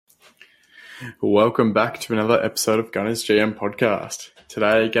Welcome back to another episode of Gunners GM podcast.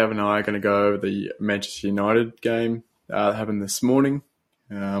 Today, Gav and I are going to go over the Manchester United game that happened this morning,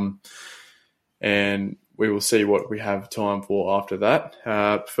 and we will see what we have time for after that.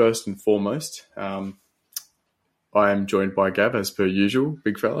 First and foremost, I am joined by Gav as per usual.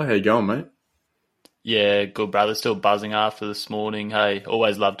 Big fella, how you going, mate? Yeah, good brother. Still buzzing after this morning. Hey,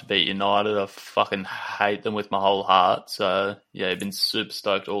 always love to beat United. I fucking hate them with my whole heart. So yeah, been super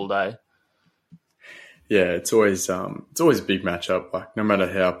stoked all day. Yeah, it's always a big matchup. Like no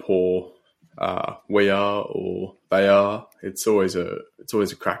matter how poor we are or they are, it's always a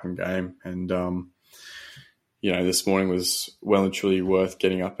cracking game. And this morning was well and truly worth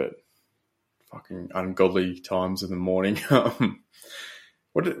getting up at fucking ungodly times in the morning.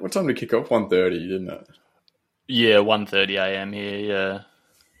 What time did it kick off? 1:30, didn't it? Yeah, 1:30 a.m. here. Yeah.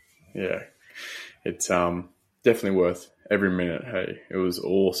 Yeah, it's definitely worth every minute. Hey, it was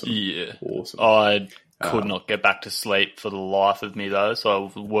awesome. Yeah, awesome. I could not get back to sleep for the life of me though. So I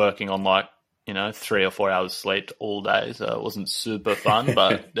was working on 3 or 4 hours sleep all day. So it wasn't super fun,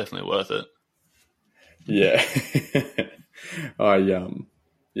 but definitely worth it. Yeah, I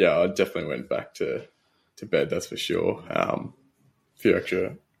definitely went back to bed. That's for sure. A few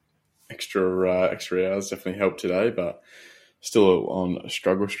extra hours definitely helped today, but still on a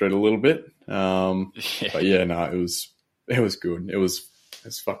struggle street a little bit. But yeah, no, it was good. It was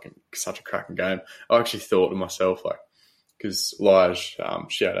fucking such a cracking game. I actually thought to myself, because Lige,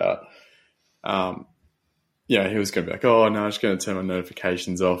 shout out, he was going to be like, oh, no, I'm just going to turn my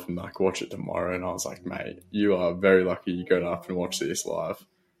notifications off and watch it tomorrow. And I was like, mate, you are very lucky you got up and watch this live.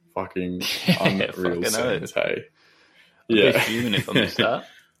 Fucking unreal scenes, hey. Yeah. I'd be fuming if I missed that.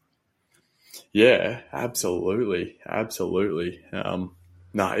 Yeah, absolutely. It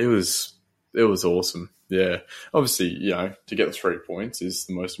was awesome. Yeah. Obviously, to get the 3 points is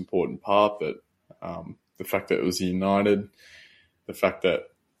the most important part, but the fact that it was United, the fact that,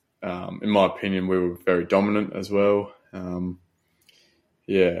 in my opinion, we were very dominant as well. I've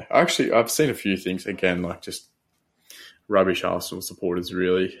seen a few things, again, just rubbish Arsenal supporters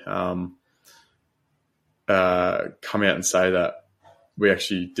really come out and say that we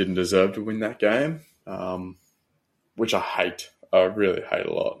actually didn't deserve to win that game, which I hate. I really hate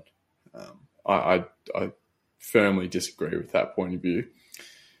a lot. I firmly disagree with that point of view.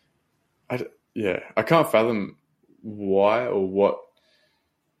 I can't fathom why or what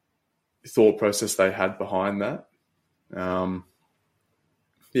thought process they had behind that. I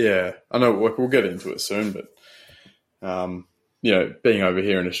know we'll get into it soon, but being over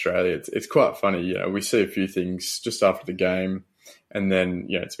here in Australia, it's quite funny. We see a few things just after the game, and then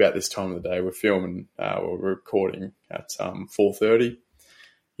it's about this time of the day. We're filming, we're recording at 4:30.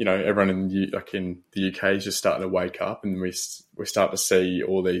 Everyone in the UK is just starting to wake up, and we start to see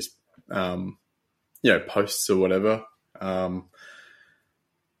all these posts or whatever. And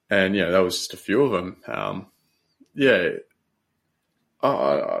that was just a few of them.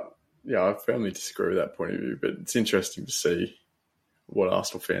 I firmly disagree with that point of view, but it's interesting to see what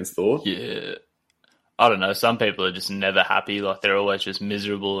Arsenal fans thought. Yeah. I don't know. Some people are just never happy. They're always just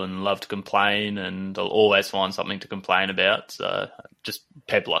miserable and love to complain, and they'll always find something to complain about. So just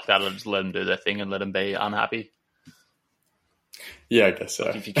people like that, I'll just let them do their thing and let them be unhappy. Yeah, I guess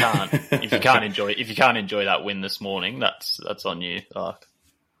so. If you can't enjoy that win this morning, that's on you.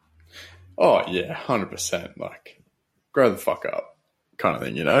 Oh yeah, 100%. Grow the fuck up, kind of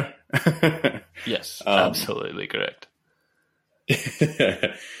thing, Yes, absolutely correct.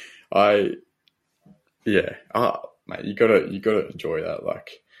 Mate, you gotta enjoy that.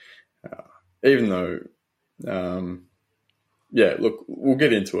 Even though, look, we'll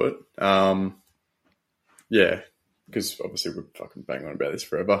get into it. Because obviously we're fucking bang on about this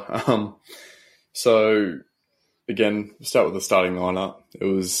forever. So again, we'll start with the starting lineup. It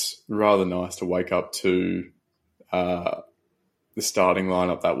was rather nice to wake up to the starting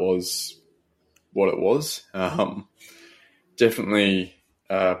lineup that was what it was. Definitely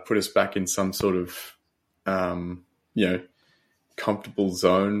put us back in some sort of comfortable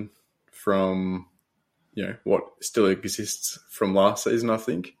zone from what still exists from last season. I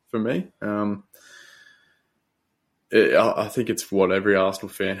think for me, I think it's what every Arsenal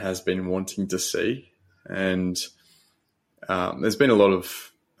fan has been wanting to see, and there's been a lot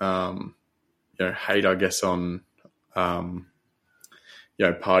of hate, I guess, on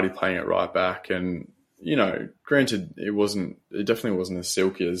Partey playing it right back, and granted, it definitely wasn't as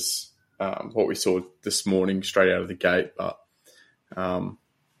silky as what we saw this morning straight out of the gate, but I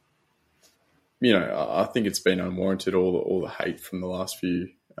think it's been unwarranted, all the hate from the last few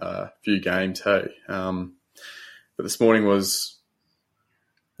games. Hey, but this morning was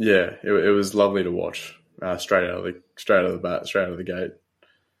yeah, it was lovely to watch. Straight out of the gate.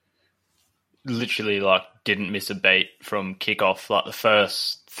 Literally, like, didn't miss a beat from kickoff. Like, the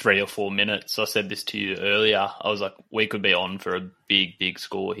first 3 or 4 minutes, I said this to you earlier, I was like, we could be on for a big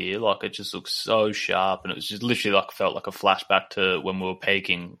score here. Like, it just looked so sharp, and it was just literally like, felt like a flashback to when we were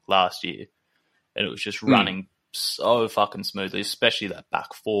peaking last year. And it was just running so fucking smoothly, especially that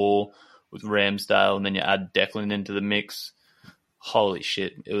back four with Ramsdale, and then you add Declan into the mix. Holy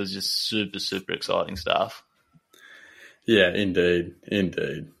shit. It was just super exciting stuff. Yeah, indeed.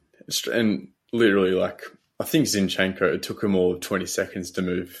 And literally, like, I think Zinchenko, it took him all of 20 seconds to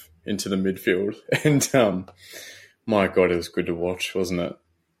move into the midfield. And my God, it was good to watch, wasn't it?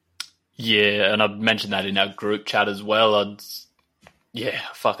 Yeah, and I mentioned that in our group chat as well. I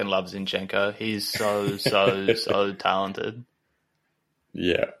fucking love Zinchenko. He's so talented.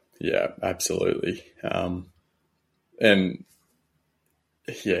 Yeah, absolutely. And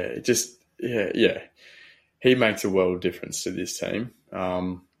yeah, he makes a world of difference to this team.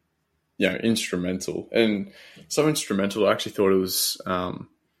 Instrumental. And so instrumental, I actually thought it was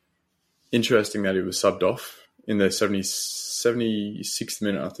interesting that he was subbed off in the 76th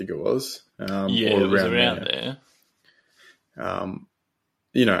minute, I think it was. It was around there.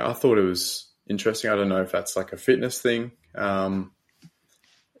 I thought it was interesting. I don't know if that's like a fitness thing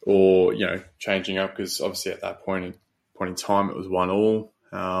or, changing up, because obviously at that point in time it was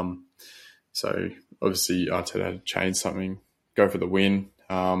 1-1. So obviously Arteta had to change something, go for the win.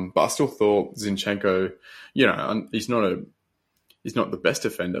 But I still thought Zinchenko, he's not the best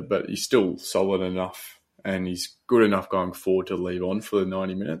defender, but he's still solid enough and he's good enough going forward to leave on for the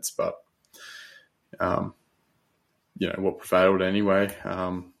 90 minutes. But, what prevailed anyway,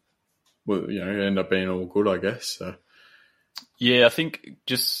 it ended up being all good, I guess. So. Yeah, I think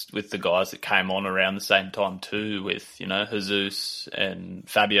just with the guys that came on around the same time too, with, Jesus and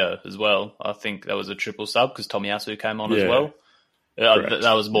Fabio as well, I think that was a triple sub because Tomiyasu came on as well.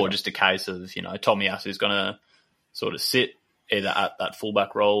 That was more just a case of, Tomiyasu's going to sort of sit either at that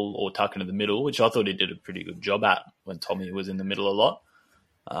fullback role or tuck into the middle, which I thought he did a pretty good job at when Tommy was in the middle a lot.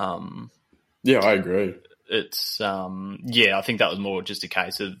 I agree. It's, I think that was more just a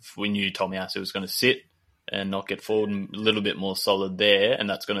case of we knew Tomiyasu was going to sit and not get forward and a little bit more solid there, and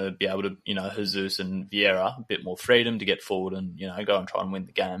that's going to be able to, Jesus and Vieira, a bit more freedom to get forward and, go and try and win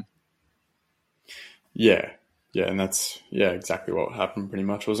the game. Yeah, and that's exactly what happened pretty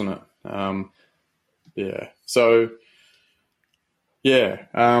much, wasn't it?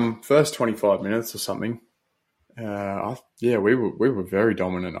 First 25 minutes or something. We were very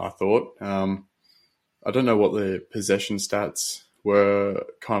dominant, I thought. I don't know what the possession stats were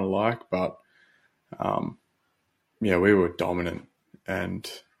kind of like, but we were dominant. And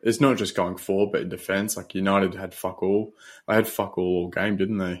it's not just going forward, but in defence. Like, United had fuck all. They had fuck all game,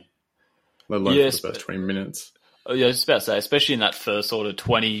 didn't they? Let alone for the first 20 minutes. Yeah, I was just about to say, especially in that first sort of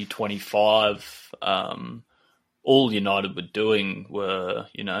 20, 25, all United were doing were,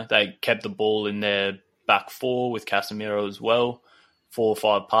 they kept the ball in their back four with Casemiro as well, 4 or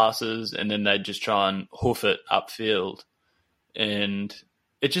 5 passes, and then they'd just try and hoof it upfield. And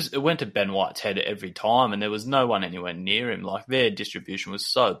it went to Ben White's head every time, and there was no one anywhere near him. Like, their distribution was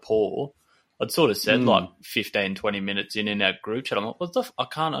so poor. I'd sort of said 15, 20 minutes in our group chat, I'm like, I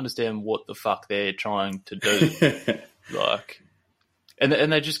can't understand what the fuck they're trying to do. And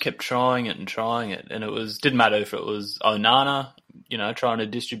they just kept trying it, and it didn't matter if it was Onana, trying to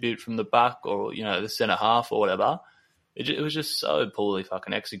distribute from the back or, the centre half or whatever. It was just so poorly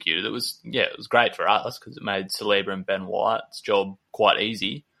fucking executed. It was great for us because it made Saliba and Ben White's job quite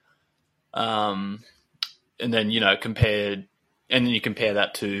easy. And then, you compare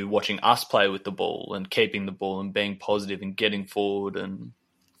that to watching us play with the ball and keeping the ball and being positive and getting forward and,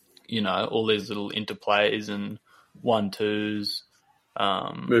 all these little interplays and 1-2s.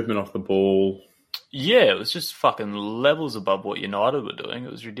 Movement off the ball. Yeah, it was just fucking levels above what United were doing.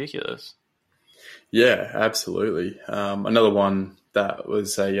 It was ridiculous. Yeah, absolutely. Another one that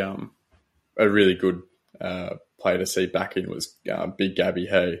was a really good player to see back in was Big Gabby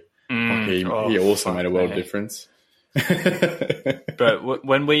Hay. He also made a world of difference. But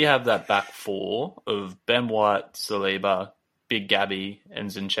when we have that back four of Ben White, Saliba, Big Gabby, and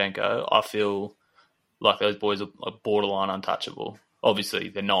Zinchenko, I feel like those boys are borderline untouchable. Obviously,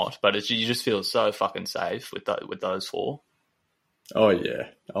 they're not, but you just feel so fucking safe with those four. Oh yeah.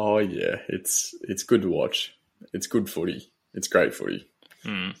 It's good to watch. It's good footy. It's great footy.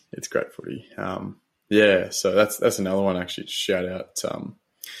 It's great footy. So that's another one actually to shout out.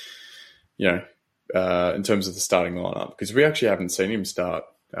 In terms of the starting lineup, because we actually haven't seen him start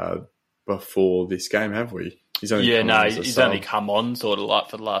before this game, have we? He's only he's only come on sort of like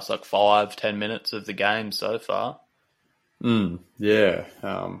for the last like 5-10 minutes of the game so far. Yeah.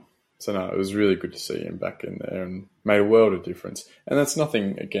 So no, it was really good to see him back in there and made a world of difference. And that's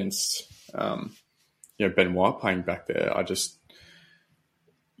nothing against, Ben White playing back there. I just,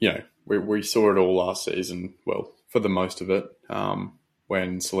 we saw it all last season. Well, for the most of it,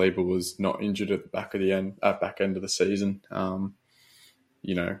 when Saliba was not injured at the back end of the season.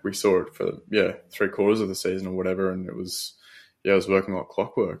 We saw it for 3/4 of the season or whatever, and it was working like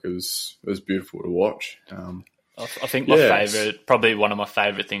clockwork. It was beautiful to watch. I think my favourite, probably one of my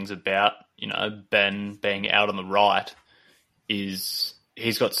favourite things about, Ben being out on the right is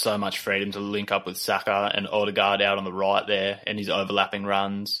he's got so much freedom to link up with Saka and Odegaard out on the right there, and his overlapping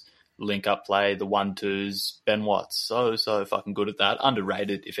runs, link up play, the 1-2s. Ben White's so fucking good at that.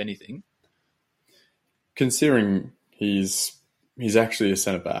 Underrated, if anything. Considering he's actually a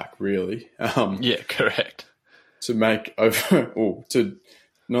centre back, really. Yeah, correct. To make over, or to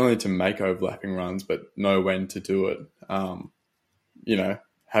not only to make overlapping runs, but know when to do it. Have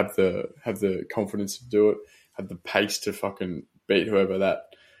the confidence to do it, have the pace to fucking beat whoever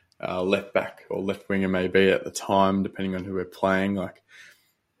that left back or left winger may be at the time, depending on who we're playing. Like,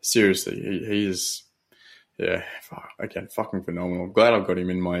 seriously, he is, again, fucking phenomenal. I'm glad I've got him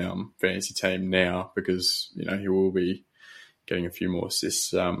in my fantasy team now because he will be getting a few more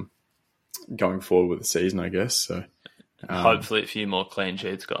assists going forward with the season, I guess. So hopefully a few more clean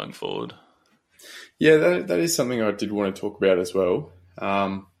sheets going forward. Yeah, that is something I did want to talk about as well.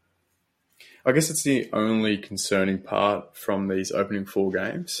 I guess it's the only concerning part from these opening 4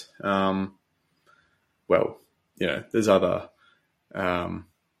 games. There's other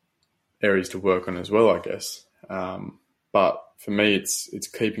areas to work on as well, I guess. But for me, it's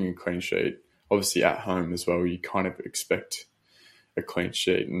keeping a clean sheet. Obviously, at home as well, you kind of expect a clean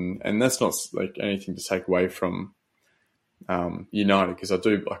sheet, and that's not like anything to take away from United, because I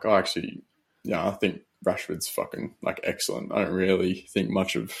think Rashford's fucking like excellent. I don't really think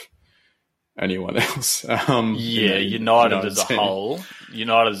much of anyone else. United as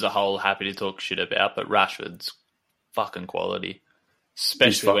a whole, happy to talk shit about, but Rashford's fucking quality,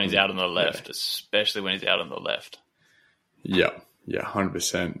 especially when he's out on the left. Yeah. Especially when he's out on the left. Yeah,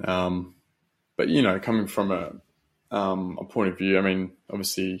 100%. But coming from a point of view, I mean,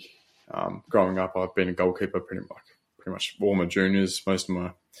 obviously, growing up, I've been a goalkeeper pretty much all my juniors, most of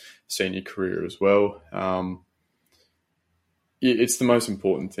my senior career as well. It's the most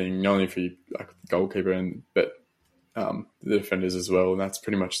important thing, not only for you, like the goalkeeper, but the defenders as well. And that's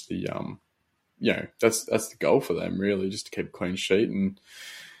pretty much the that's the goal for them, really, just to keep a clean sheet. And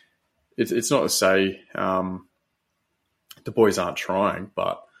it's not to say the boys aren't trying,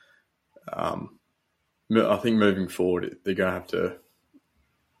 but I think moving forward, they're going to have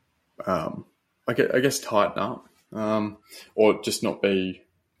to, I guess, tighten up, or just not be,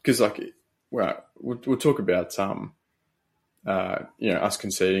 because we'll talk about us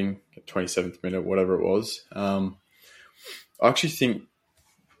conceding at 27th minute, whatever it was. I actually think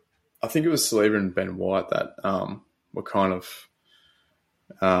it was Saliba and Ben White that were kind of,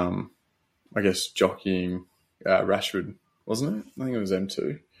 I guess, jockeying Rashford, wasn't it? I think it was them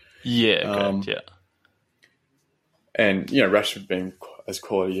two. Yeah, correct, yeah. And, Rashford being as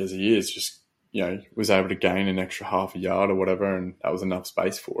quality as he is, just, was able to gain an extra half a yard or whatever, and that was enough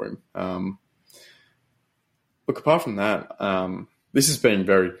space for him. Look, apart from that, this has been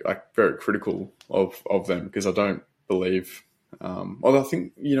very critical of them, because I don't believe, although I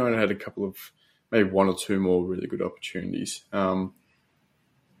think United had a couple of, maybe 1 or 2 more really good opportunities. But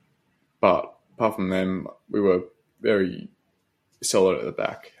apart from them, we were very solid at the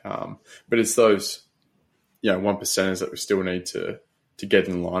back. But it's those, 1%ers that we still need to get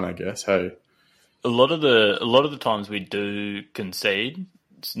in line, I guess. Hey, a lot of the times we do concede,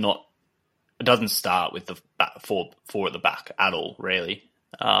 it doesn't start with the four at the back at all, really.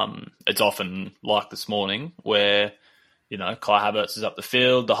 It's often like this morning where, Kai Havertz is up the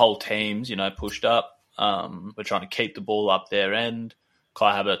field, the whole team's, pushed up. We're trying to keep the ball up their end.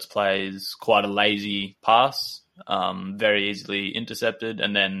 Kai Havertz plays quite a lazy pass, very easily intercepted.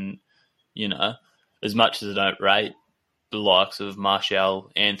 And then, as much as I don't rate the likes of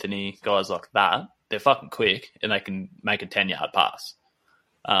Martial, Anthony, guys like that, they're fucking quick and they can make a 10-yard pass.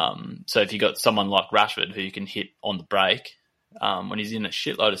 So if you got someone like Rashford who you can hit on the break, when he's in a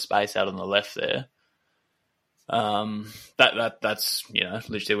shitload of space out on the left there, that's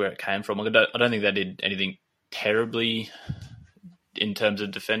literally where it came from. I don't think they did anything terribly in terms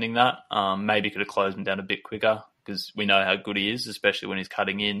of defending that. Maybe could have closed him down a bit quicker, because we know how good he is, especially when he's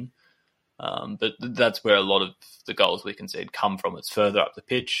cutting in. But that's where a lot of the goals we concede come from. It's further up the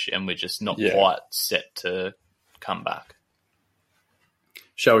pitch, and we're just not quite set to come back.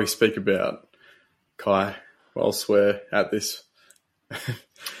 Shall we speak about Kai whilst we're at this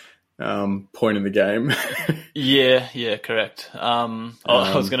point in the game? Yeah, correct. I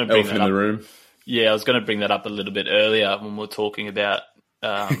was going to bring that in up. the room. Yeah, I was going to bring that up a little bit earlier when we were talking about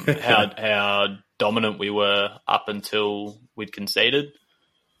how dominant we were up until we'd conceded.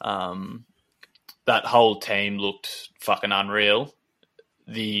 That whole team looked fucking unreal.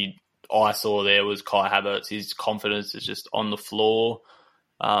 The I saw there was Kai Havertz. His confidence is just on the floor.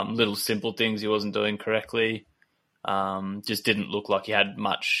 Little simple things he wasn't doing correctly. Just didn't look like he had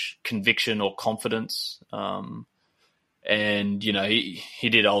much conviction or confidence. And, you know, he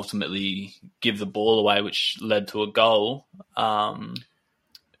did ultimately give the ball away, which led to a goal. And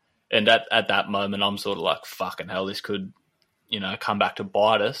at that moment, I'm sort of like, fucking hell, this could, you know, come back to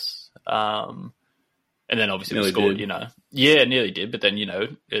bite us. And then obviously we scored, you know. Yeah, nearly did. But then, you know,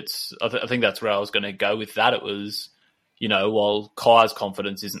 I think that's where I was going to go with that. It was, you know, while Kai's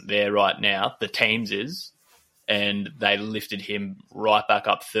confidence isn't there right now, the team's is. And they lifted him right back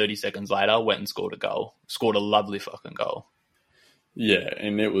up 30 seconds later, went and scored a goal. Scored a lovely fucking goal. Yeah,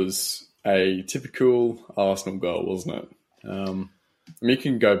 and it was a typical Arsenal goal, wasn't it? I mean, you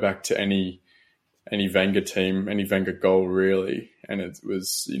can go back to any Wenger team, any Wenger goal, really, and it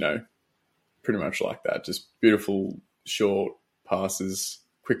was, you know, pretty much like that. Just beautiful, short passes,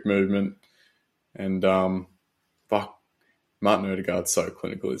 quick movement, and Martin Odegaard's so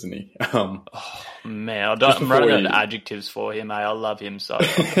clinical, isn't he? Oh, man, I'm running out of adjectives for him, I love him so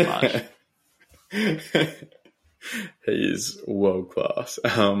much. He is world class.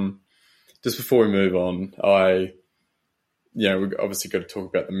 Just before we move on, we've obviously got to talk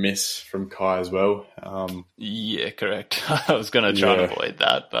about the miss from Kai as well. Yeah, correct. I was going to try and avoid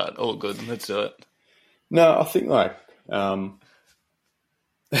that, but all good. Let's do it. No, I think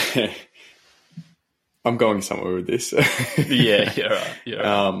I'm going somewhere with this. Yeah, you're right. You're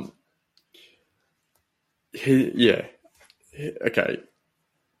right. Okay.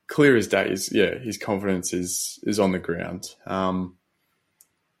 Clear as day is, his confidence is on the ground.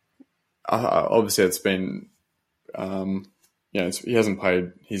 Obviously it's been, he hasn't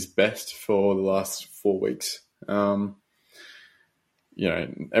played his best for the last 4 weeks. Everyone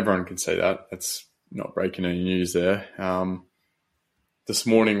can see that. That's not breaking any news there. This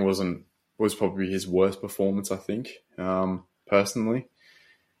morning was probably his worst performance, I think, personally.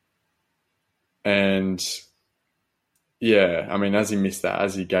 And I mean, as he missed that,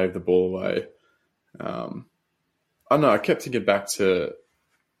 as he gave the ball away, I don't know, I kept thinking back to,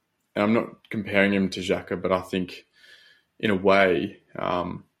 and I'm not comparing him to Xhaka, but I think in a way,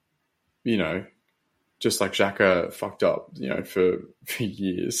 just like Xhaka fucked up, for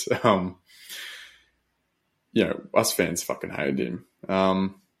years, us fans fucking hated him.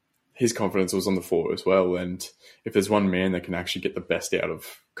 His confidence was on the floor as well. And if there's one man that can actually get the best out of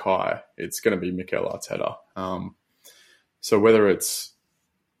Kai, it's going to be Mikel Arteta. So whether I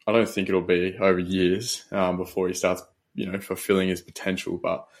don't think it'll be over years before he starts, fulfilling his potential,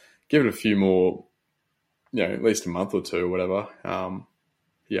 but give it a few more, at least a month or two or whatever.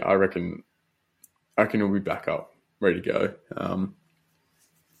 I reckon he'll be back up, ready to go.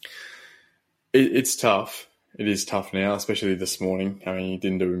 It's tough. It is tough now, especially this morning. I mean, he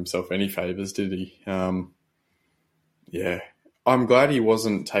didn't do himself any favours, did he? I'm glad he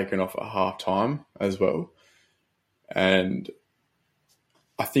wasn't taken off at half-time as well. And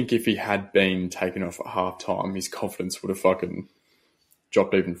I think if he had been taken off at half-time, his confidence would have fucking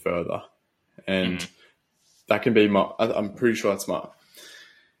dropped even further. And that can be I'm pretty sure that's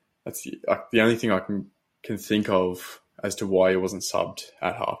the only thing I can think of as to why he wasn't subbed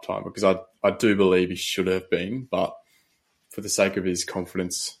at halftime, because I do believe he should have been, but for the sake of his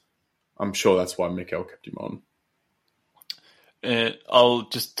confidence, I'm sure that's why Mikel kept him on. I'll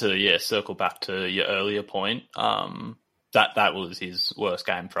just circle back to your earlier point. That was his worst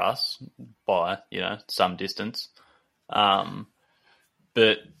game for us by some distance. But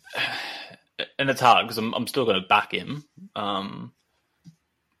and it's hard because I'm still going to back him.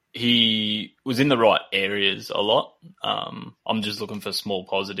 He was in the right areas a lot. I'm just looking for small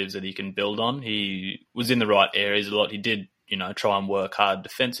positives that he can build on. He was in the right areas a lot. He did, try and work hard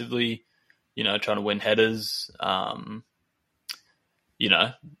defensively, trying to win headers.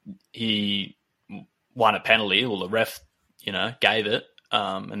 He won a penalty. Well, the ref, gave it.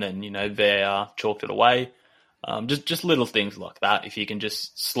 And then, VAR chalked it away. Just little things like that. If he can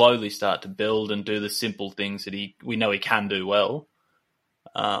just slowly start to build and do the simple things that we know he can do well.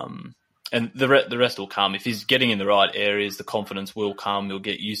 And the rest will come. If he's getting in the right areas, the confidence will come. He'll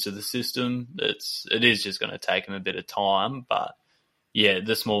get used to the system. It is just going to take him a bit of time. But yeah,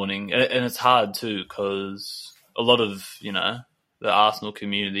 this morning, and it's hard too because a lot of, the Arsenal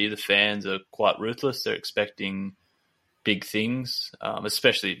community, the fans are quite ruthless. They're expecting big things,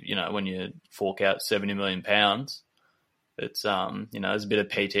 especially, when you fork out £70 million. It's, there's a bit of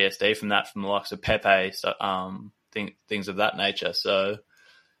PTSD from the likes of Pepe, so, things of that nature. So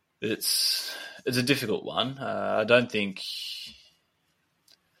it's a difficult one. I don't think,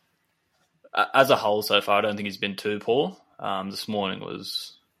 as a whole so far, I don't think he's been too poor. This morning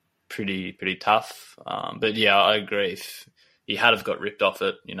was pretty tough. But yeah, I agree. If he had have got ripped off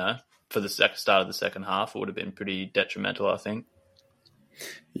it, for the start of the second half, it would have been pretty detrimental, I think.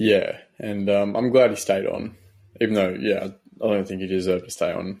 Yeah, and I'm glad he stayed on, even though, I don't think he deserved to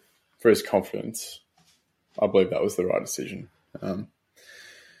stay on. For his confidence, I believe that was the right decision. So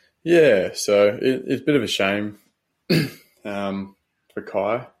it's a bit of a shame for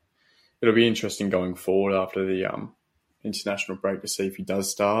Kai. It'll be interesting going forward after the international break to see if he does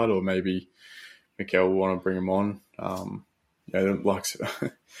start, or maybe Mikel will want to bring him on.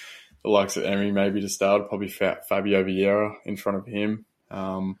 The likes of Emery maybe to start, probably Fabio Vieira in front of him.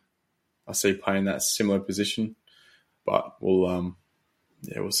 I see playing that similar position, but we'll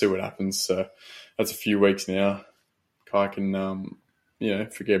see what happens. So that's a few weeks now. Kai can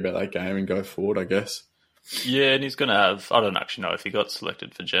forget about that game and go forward, I guess. Yeah, and he's going to have, I don't actually know if he got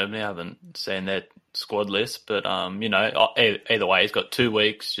selected for Germany. I haven't seen that squad list, but, either way, he's got 2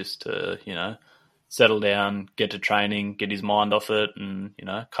 weeks just to, settle down, get to training, get his mind off it, and,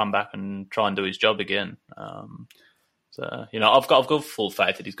 come back and try and do his job again. I've got full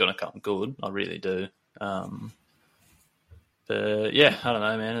faith that he's going to come good. I really do. I don't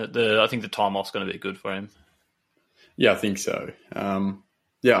know, man. I think the time off's going to be good for him. Yeah, I think so. I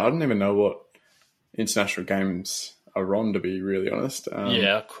don't even know what international games are on, to be really honest.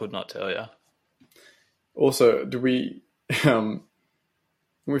 I could not tell you. Also,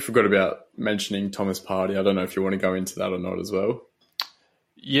 we forgot about mentioning Thomas Partey. I don't know if you want to go into that or not as well.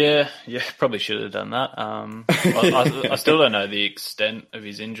 Yeah, probably should have done that. I still don't know the extent of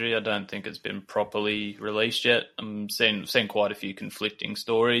his injury. I don't think it's been properly released yet. I'm seeing quite a few conflicting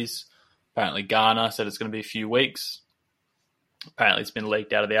stories. Apparently Ghana said it's going to be a few weeks. Apparently it's been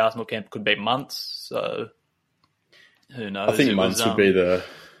leaked out of the Arsenal camp. Could be months, so who knows? I think months would be the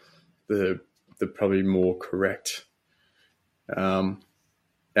probably more correct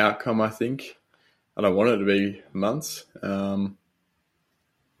outcome, I think. I don't want it to be months.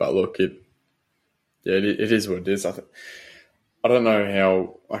 But look, it is what it is. I don't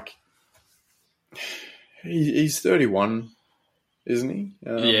know how, he's 31, isn't he?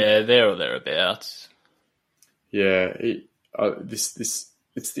 There or thereabouts. Yeah,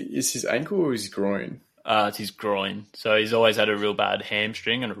 is his ankle or his groin? It's his groin. So he's always had a real bad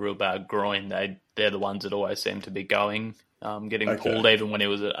hamstring and a real bad groin. They're the ones that always seem to be getting pulled, even when he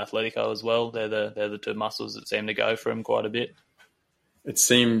was at Atletico as well. They're the two muscles that seem to go for him quite a bit. It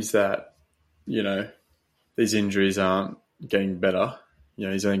seems that, these injuries aren't getting better.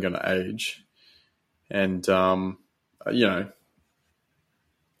 He's only going to age. And,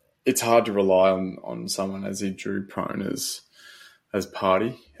 it's hard to rely on someone as injury prone as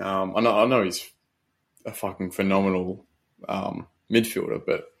Partey. I know he's a fucking phenomenal midfielder,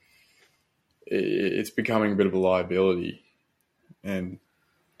 but it's becoming a bit of a liability. And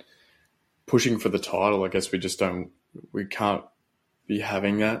pushing for the title, I guess we can't be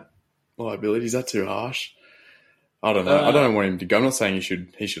having that liability. Is that too harsh? I don't know. I don't want him to go. I'm not saying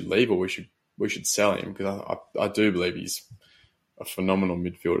he should leave or we should sell him, because I do believe he's a phenomenal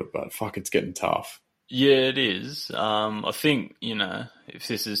midfielder, but fuck, it's getting tough. Yeah, it is. I think, if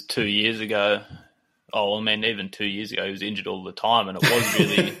this is 2 years ago, even 2 years ago, he was injured all the time, and it was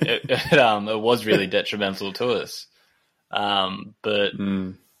really it was really detrimental to us. But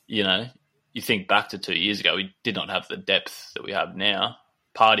you think back to 2 years ago, we did not have the depth that we have now.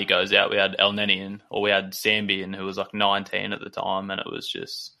 Partey goes out, we had El Neni or we had Sambi, who was like 19 at the time, and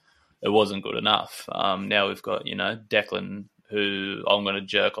it wasn't good enough. Now we've got, Declan, who I'm going to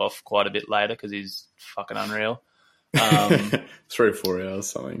jerk off quite a bit later because he's fucking unreal. 3 or 4 hours,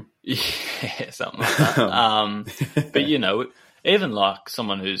 something. Yeah, something like that. But, even like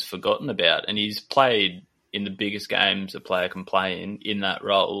someone who's forgotten about, and he's played in the biggest games a player can play in that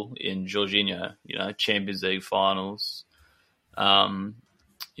role, in Jorginho, Champions League finals, World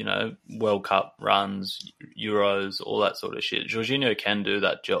Cup runs, Euros, all that sort of shit. Jorginho can do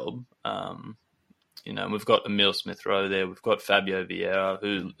that job. We've got Emile Smith-Rowe there. We've got Fabio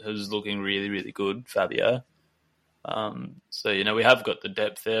Vieira, who's looking really, really good, Fabio. We have got the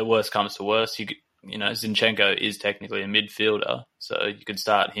depth there. Worst comes to worst, Zinchenko is technically a midfielder, so you could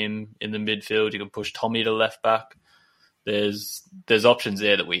start him in the midfield. You can push Tommy to left back. There's options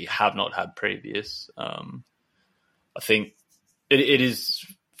there that we have not had previous. I think it is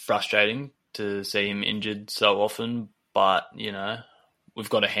frustrating to see him injured so often, but, you know, we've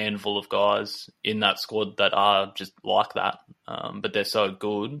got a handful of guys in that squad that are just like that, but they're so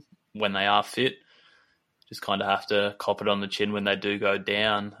good when they are fit. Just kind of have to cop it on the chin when they do go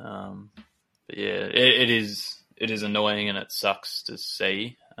down. But yeah, it is annoying and it sucks to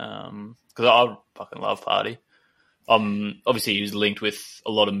see because I fucking love Party. Obviously, he was linked with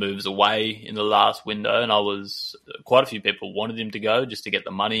a lot of moves away in the last window, and quite a few people wanted him to go just to get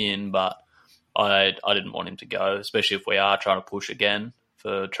the money in, but I didn't want him to go, especially if we are trying to push again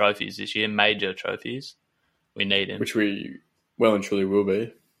for trophies this year, major trophies. We need him. Which we well and truly will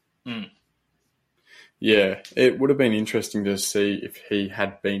be. Mm. Yeah, it would have been interesting to see if he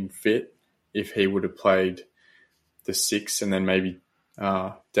had been fit, if he would have played the 6 and then maybe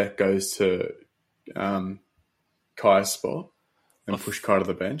Deck goes to Kai's spot and push Kai to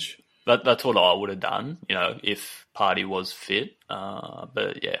the bench. That's what I would have done, you know, if Party was fit.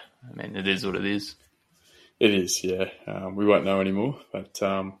 But yeah, I mean, it is what it is. It is, yeah. We won't know anymore, but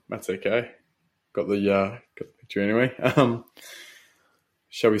that's okay. Got the picture anyway.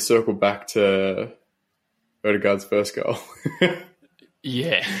 Shall we circle back to Odegaard's first goal?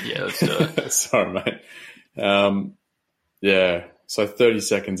 Yeah, let's do it. Sorry, mate. Yeah, so 30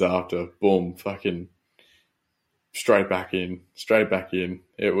 seconds after, boom, fucking straight back in.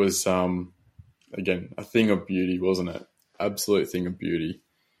 It was, again, a thing of beauty, wasn't it? Absolute thing of beauty.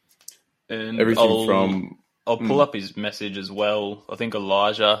 And Everything I'll pull up his message as well. I think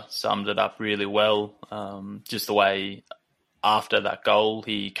Elijah summed it up really well. Just the way after that goal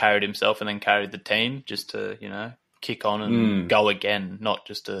he carried himself and then carried the team just to, you know, kick on and go again, not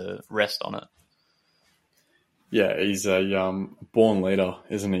just to rest on it. Yeah, he's a born leader,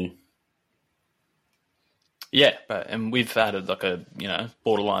 isn't he? Yeah, and we've had a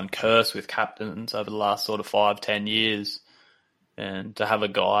borderline curse with captains over the last sort of 5-10 years. And to have a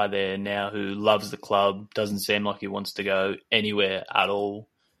guy there now who loves the club, doesn't seem like he wants to go anywhere at all,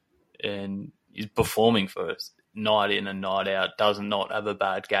 and is performing for us night in and night out, does not have a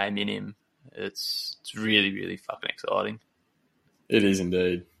bad game in him. It's really, really fucking exciting. It is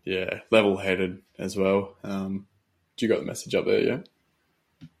indeed, yeah. Level-headed as well. Do you got the message up there, yeah?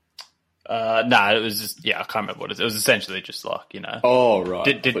 No, it was just, I can't remember what it was. It was essentially just like, you know. Oh,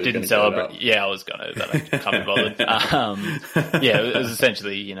 right. Didn't celebrate. Yeah, I was going to, but I can't be bothered. It was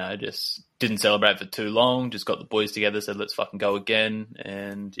essentially, you know, just didn't celebrate for too long, just got the boys together, said, let's fucking go again.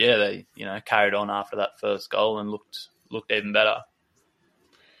 And yeah, they, you know, carried on after that first goal and looked even better.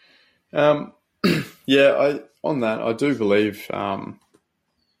 On that, I do believe, I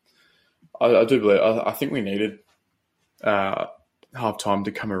think we needed half time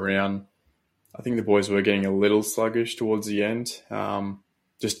to come around. I think the boys were getting a little sluggish towards the end.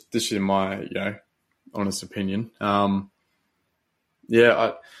 Just this is my, you know, honest opinion. Obviously,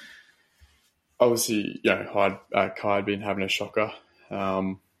 you know, Kai had been having a shocker.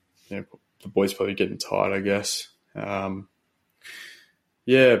 The boys probably getting tired, I guess. But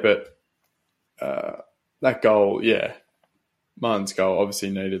that goal, Martin's goal obviously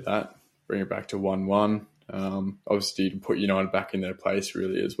needed that. Bring it back to 1-1. Obviously, to put United back in their place,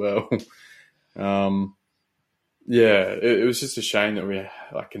 really, as well. It was just a shame that we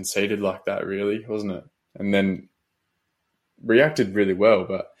conceded like that, really, wasn't it? And then reacted really well,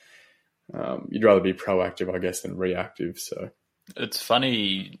 but you'd rather be proactive, I guess, than reactive. So it's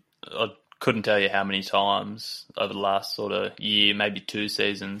funny. I couldn't tell you how many times over the last sort of year, maybe 2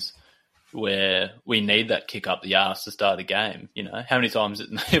 seasons, where we need that kick up the arse to start a game. You know, how many times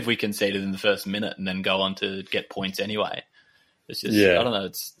have we conceded in the first minute and then go on to get points anyway? It's just, I don't know,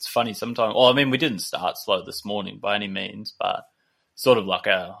 it's funny sometimes. Well, I mean, we didn't start slow this morning by any means, but sort of like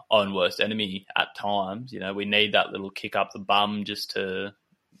our own worst enemy at times. You know, we need that little kick up the bum just to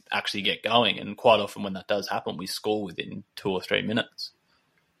actually get going. And quite often when that does happen, we score within 2 or 3 minutes.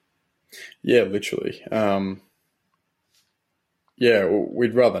 Yeah, literally.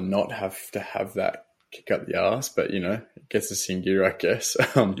 We'd rather not have to have that kick up the arse, but, you know, it gets us in gear, I guess.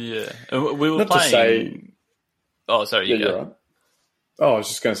 We were playing... Oh, sorry, you go. You're right. Oh, I was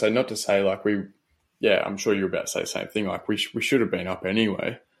just going to say, not to say like I'm sure you were about to say the same thing. Like we should have been up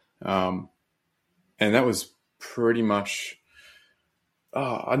anyway. And that was pretty much,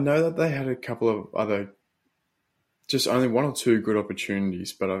 I know that they had a couple of other, just only 1 or 2 good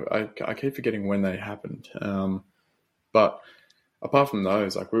opportunities, but I keep forgetting when they happened. But apart from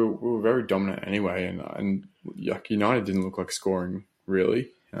those, like we were very dominant anyway. And like United didn't look like scoring really.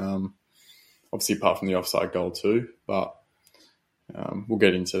 Obviously apart from the offside goal too, but we'll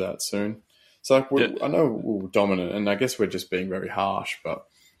get into that soon. So like I know we're dominant, and I guess we're just being very harsh, but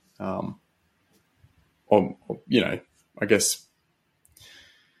I guess,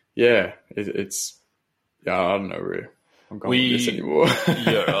 yeah, it's I don't know where I'm going with this anymore.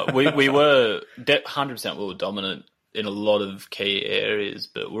 Yeah, we were 100% we were dominant in a lot of key areas,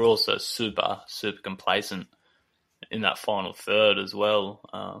 but we're also super complacent in that final third as well.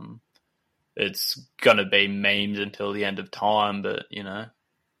 It's going to be memes until the end of time, but,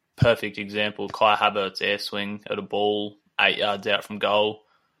 perfect example, Kai Havertz air swing at a ball 8 yards out from goal.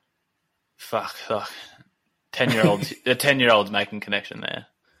 Fuck. 10-year-olds, the 10-year-olds making connection there.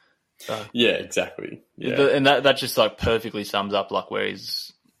 So, yeah, exactly. Yeah. And that just like perfectly sums up like where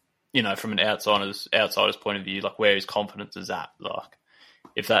he's, from an outsider's point of view, like where his confidence is at. Like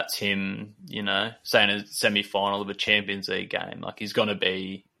if that's him, say in a semi-final of a Champions League game, like he's going to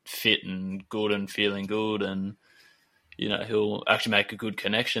be fit and good and feeling good, and he'll actually make a good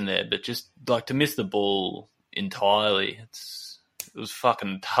connection there. But just like to miss the ball entirely, it was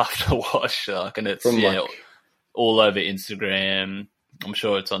fucking tough to watch. Like, and it's all over Instagram. I'm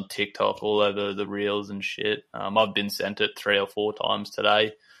sure it's on TikTok, all over the reels and shit. I've been sent it 3 or 4 times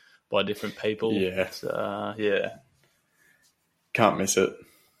today by different people. Yeah, yeah, can't miss it.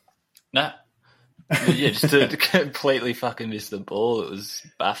 Nah. Yeah, just to completely fucking miss the ball, it was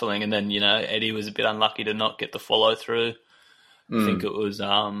baffling. And then, Eddie was a bit unlucky to not get the follow through. I think it was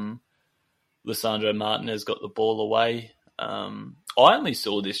Lisandro Martinez got the ball away. I only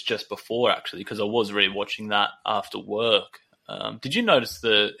saw this just before, actually, because I was re-watching that after work. Did you notice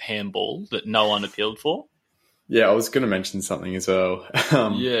the handball that no one appealed for? Yeah, I was going to mention something as well.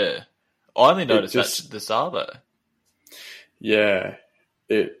 Yeah. I only noticed that the Sabo. Yeah,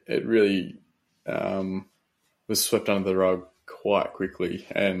 it really was swept under the rug quite quickly,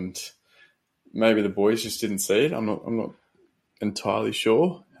 and maybe the boys just didn't see it. I'm not entirely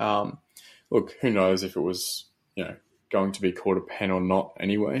sure. Look, who knows if it was going to be called a pen or not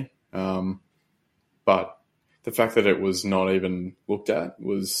anyway. But the fact that it was not even looked at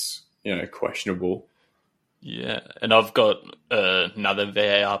was questionable. Yeah, and I've got another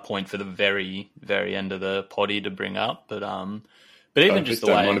VAR point for the very, very end of the potty to bring up, but even just the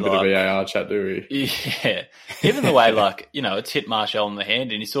way, don't want a bit of VAR chat, do we? Yeah, even the way it's hit Martial on the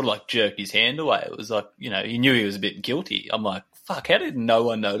hand, and he sort of like jerked his hand away. It was like he knew he was a bit guilty. I'm like, fuck, how did no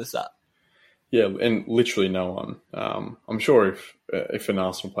one notice that? Yeah, and literally no one. I'm sure if an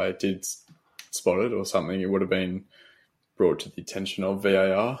Arsenal player did spot it or something, it would have been brought to the attention of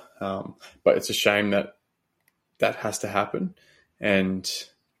VAR. But it's a shame that has to happen, and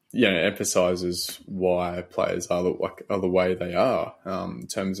it emphasises why players are the way they are in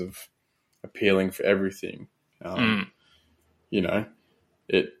terms of appealing for everything. It would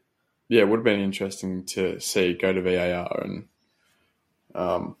have been interesting to see it go to VAR and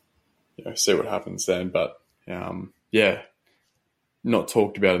see what happens then. But not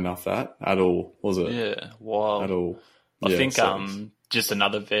talked about enough that at all, was it? Yeah, wow. At all. I think just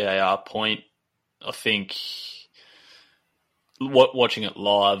another VAR point. I think watching it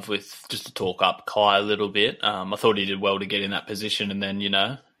live with just to talk up Kai a little bit. I thought he did well to get in that position and then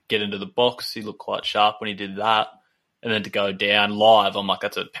get into the box. He looked quite sharp when he did that. And then to go down live, I'm like,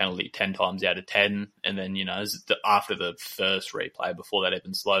 that's a penalty 10 times out of 10. And then, after the first replay, before that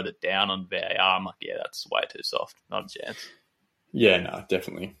even slowed it down on VAR, I'm like, yeah, that's way too soft. Not a chance. Yeah, no,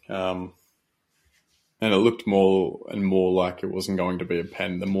 definitely. And it looked more and more like it wasn't going to be a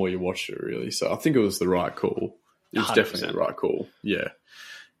pen the more you watched it, really. So I think it was the right call. It was 100%. Definitely the right call, yeah.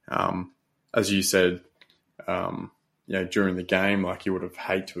 As you said, during the game, like you would have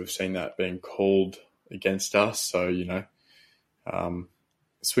hated to have seen that being called against us. So,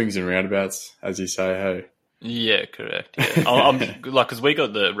 swings and roundabouts, as you say, hey. Yeah, correct. Yeah. I'm like, because we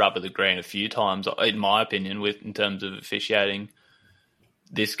got the rub of the green a few times, in my opinion, in terms of officiating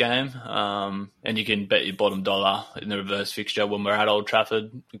this game. And you can bet your bottom dollar in the reverse fixture when we're at Old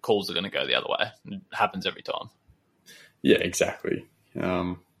Trafford, the calls are going to go the other way. It happens every time. Yeah, exactly.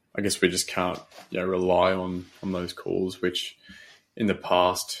 I guess we just can't rely on those calls, which in the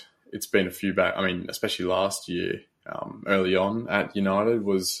past it's been a few back. I mean, especially last year, early on at United,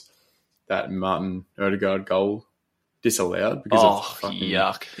 was that Martin Odegaard goal disallowed because of fucking...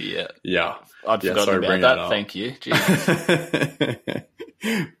 yuck! Yeah, I'd forgotten about that. Thank you.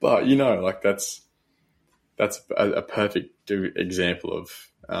 But that's a perfect example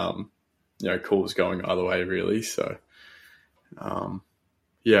of calls going either way, really. So. I'm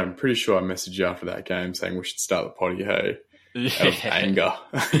pretty sure I messaged you after that game saying we should start the potty, hey, out of anger.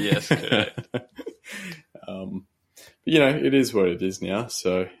 Yes, correct. But, it is what it is now.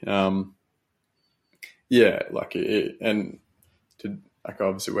 So, and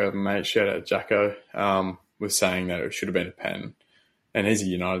obviously we have a mate, shout out Jacko, was saying that it should have been a pen. and he's a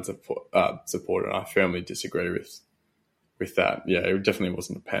United supporter. And I firmly disagree with that. Yeah, it definitely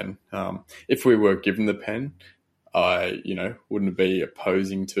wasn't a pen. If we were given the pen, I wouldn't be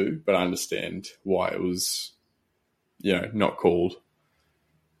opposing to, but I understand why it was not called.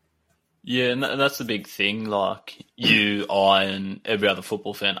 Yeah, and that's the big thing. Like you, I, and every other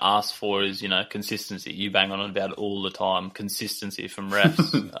football fan ask for is, consistency. You bang on about it all the time. Consistency from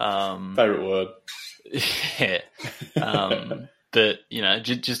refs. Favorite word. Yeah. But,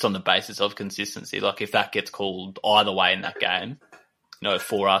 just on the basis of consistency, like if that gets called either way in that game,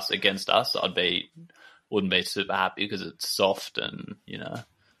 for us, against us, wouldn't be super happy because it's soft and, there's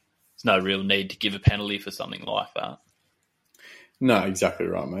no real need to give a penalty for something like that. No, exactly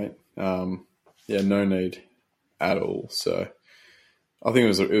right, mate. No need at all. So I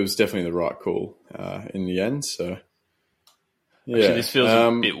think it was definitely the right call in the end. So yeah, actually, this feels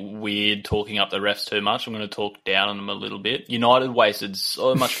a bit weird talking up the refs too much. I'm going to talk down on them a little bit. United wasted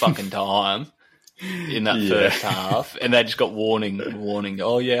so much fucking time in that first half, and they just got warning.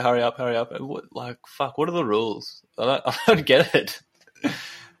 Oh yeah, hurry up! What are the rules? I don't get it.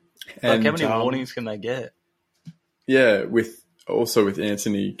 Like, how many warnings can they get? Yeah, with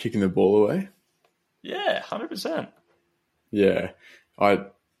Anthony kicking the ball away. Yeah, 100%. Yeah,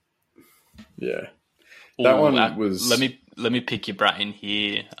 that one was. Let me pick your brain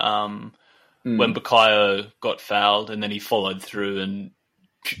here. When Bukayo got fouled and then he followed through and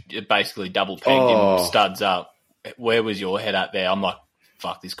it basically double pegged him, studs up. Where was your head at there? I'm like,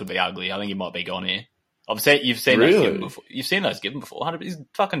 fuck, this could be ugly. I think he might be gone here. You've seen those given before. You've seen those given before. 100%. He's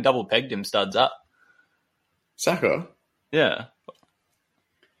fucking double pegged him, studs up. Saka? Yeah.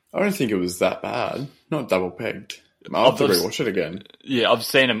 I don't think it was that bad. Not double pegged. I'll have to rewatch it again. Yeah, I've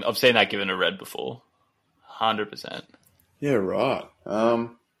seen that given a red before. 100%. Yeah, right.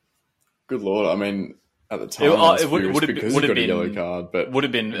 Good Lord. I mean, at the time, it would have been a yellow card, but would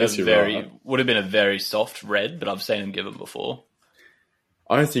have been a very soft red. But I've seen him given before.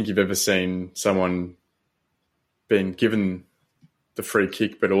 I don't think you've ever seen someone being given the free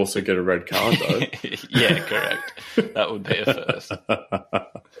kick, but also get a red card, though. Yeah, correct. That would be a first.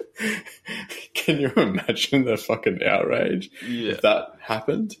 Can you imagine the fucking outrage if that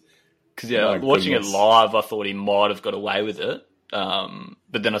happened? Because watching it live, I thought he might have got away with it.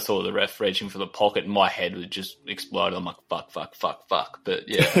 But then I saw the ref reaching for the pocket, and my head would just explode. I'm like, fuck. But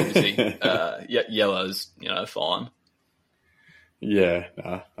yeah, obviously, yellow's fine. Yeah,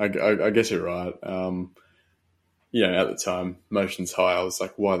 I guess you're right. At the time, motion's high. I was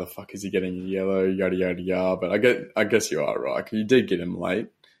like, why the fuck is he getting a yellow? Yada yada yada. But I guess you are right. You did get him late.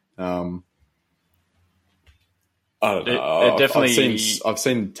 I don't know. I've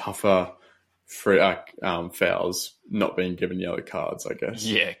seen tougher fouls not being given yellow cards, I guess.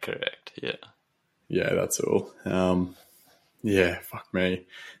 Yeah, correct. Yeah. Yeah, that's all. Fuck me.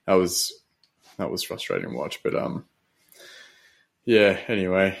 That was frustrating to watch, but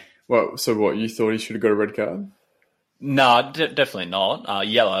anyway. So what, you thought he should have got a red card? No, definitely not.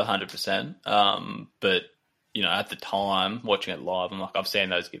 Yellow, 100%. But, at the time, watching it live, I've seen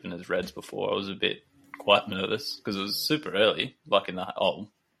those given as reds before. I was a bit quite nervous because it was super early. Like in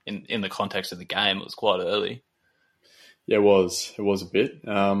the context of the game, it was quite early. Yeah, it was. It was a bit.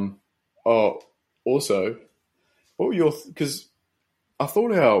 Also, what were your... Because I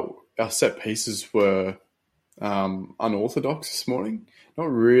thought our set pieces were unorthodox this morning.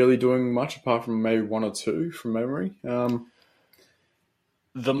 Not really doing much apart from maybe one or two from memory. There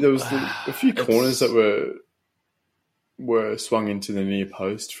was a few corners that were swung into the near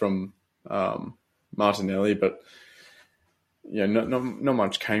post from Martinelli, but not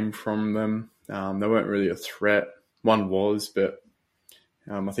much came from them. They weren't really a threat. One was, but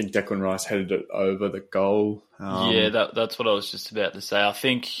I think Declan Rice headed it over the goal. That's what I was just about to say. I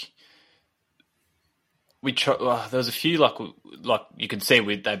think there was a few like you can see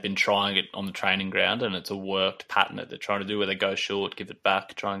they've been trying it on the training ground, and it's a worked pattern that they're trying to do where they go short, give it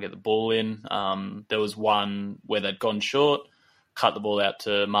back, try and get the ball in. There was one where they'd gone short, cut the ball out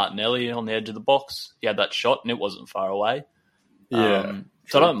to Martinelli on the edge of the box. He had that shot, and it wasn't far away. Yeah.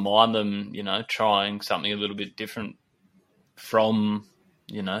 So I don't mind them, trying something a little bit different from,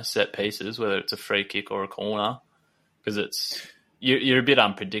 set pieces, whether it's a free kick or a corner, because you're a bit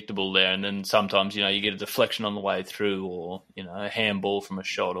unpredictable there, and then sometimes, you get a deflection on the way through or, a handball from a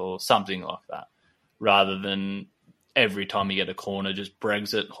shot or something like that, rather than every time you get a corner, just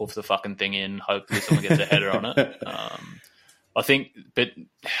bregs it, hoof the fucking thing in, hopefully someone gets a header on it. I think, but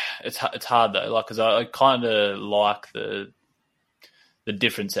it's hard though, because I kind of like the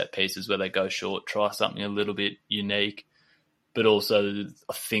different set pieces where they go short, try something a little bit unique, but also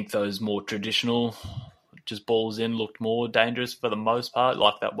I think those more traditional, just balls in looked more dangerous for the most part,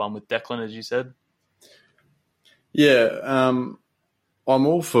 like that one with Declan, as you said? Yeah, I'm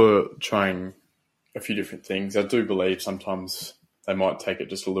all for trying a few different things. I do believe sometimes they might take it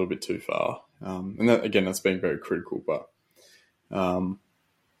just a little bit too far. And that, again, that's being very critical, but,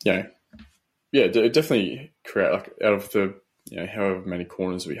 it definitely create, like, out of the, however many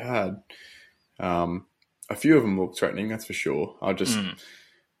corners we had, a few of them looked threatening, that's for sure. I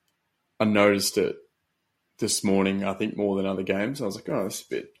noticed it this morning, I think, more than other games. I was like, oh, that's a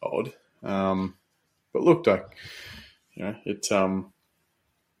bit odd. But looked like, it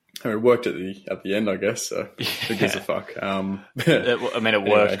worked at the end, I guess. So who gives a fuck? It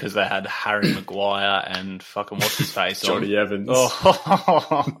worked because they had Harry Maguire and fucking what's his face, Johnny Evans.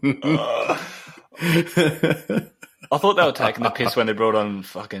 Oh. I thought they were taking the piss when they brought on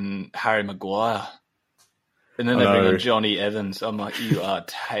fucking Harry Maguire, and then they bring on Johnny Evans. I'm like, you are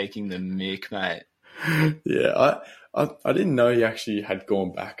taking the mick, mate. Yeah, I didn't know he actually had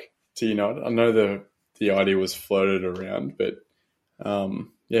gone back to United. I know the idea was floated around, but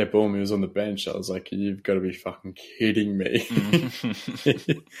boom, he was on the bench. I was like, you've got to be fucking kidding me.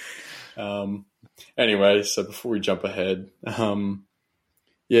 Anyway, so before we jump ahead, so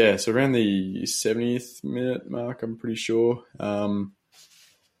around the 70th minute mark, I'm pretty sure.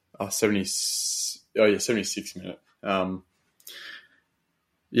 76th minute.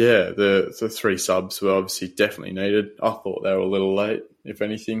 The three subs were obviously definitely needed. I thought they were a little late, if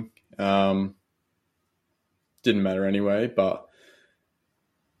anything. Didn't matter anyway, but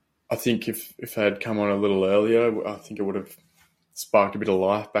I think if they had come on a little earlier, I think it would have sparked a bit of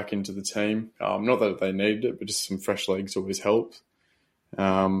life back into the team. Not that they needed it, but just some fresh legs always helped.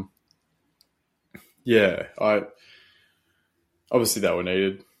 Obviously they were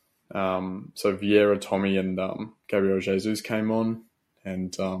needed. So Vieira, Tommy, and Gabriel Jesus came on,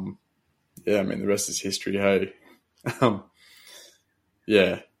 and the rest is history. Hey,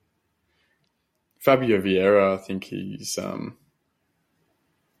 Fabio Vieira, I think he's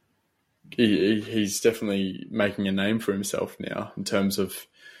he's definitely making a name for himself now in terms of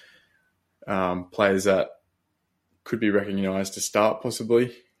players that could be recognised to start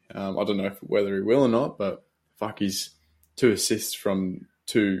possibly. I don't know whether he will or not, but fuck, he's 2 assists from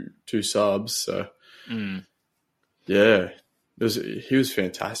two subs. So he was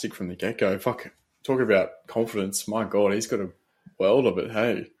fantastic from the get-go. Fuck, talk about confidence. My God, he's got a world of it.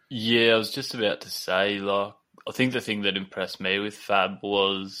 Hey. Yeah, I was just about to say, like, I think the thing that impressed me with Fab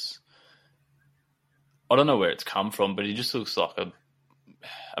was, I don't know where it's come from, but he just looks like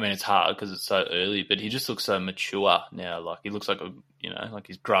it's hard because it's so early, but he just looks so mature now. Like, he looks like like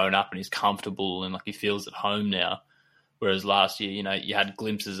he's grown up and he's comfortable and like he feels at home now. Whereas last year, you had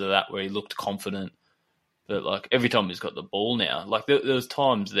glimpses of that where he looked confident. But, like, every time he's got the ball now, like, there was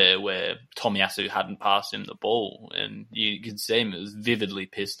times there where Tomiyasu hadn't passed him the ball and you could see him, it was vividly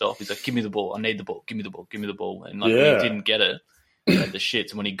pissed off. He's like, give me the ball. I need the ball. Give me the ball. Give me the ball. And, like, when he didn't get it, he had the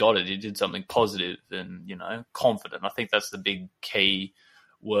shits. And when he got it, he did something positive and, confident. I think that's the big key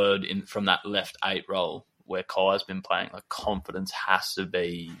word from that left 8 role where Kai's been playing. Like, confidence has to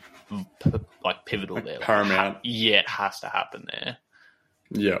be, like, pivotal there. Paramount. It has to happen there.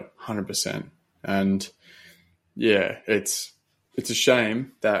 Yeah, 100%. And it's a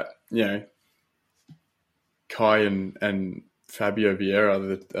shame that, Kai and Fabio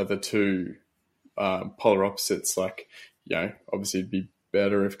Vieira are the two polar opposites. Like, obviously it'd be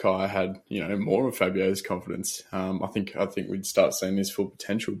better if Kai had, more of Fabio's confidence. I think we'd start seeing his full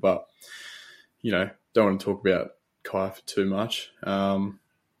potential, but, don't want to talk about Kai for too much.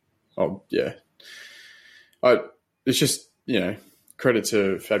 It's just, credit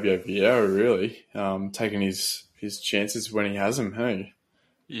to Fabio Vieira, really, taking his chances when he has them, hey?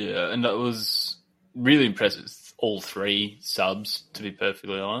 Yeah, and that was really impressive, all 3 subs, to be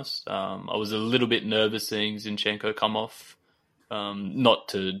perfectly honest. I was a little bit nervous seeing Zinchenko come off. Not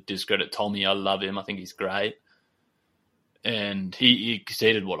to discredit Tommy, I love him, I think he's great. And he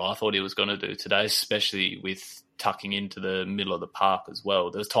exceeded what I thought he was going to do today, especially with tucking into the middle of the park as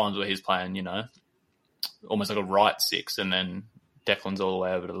well. There's times where he's playing, almost like a right 6, and then Declan's all the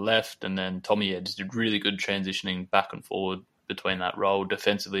way over to the left, and then Tommy just did really good transitioning back and forward between that role.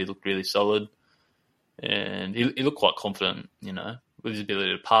 Defensively, he looked really solid, and he looked quite confident, with his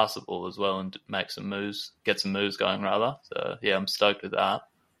ability to pass the ball as well and make some moves, get some moves going rather. So, yeah, I'm stoked with that.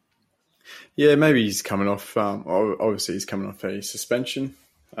 Yeah, maybe he's coming off, obviously he's coming off a suspension.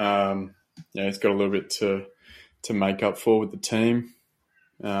 He's got a little bit to make up for with the team.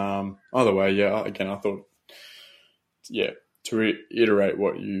 Either way, again, I thought, to reiterate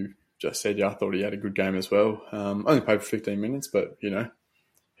what you just said, I thought he had a good game as well. Only played for 15 minutes, but,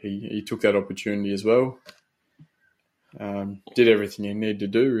 he took that opportunity as well. Did everything he needed to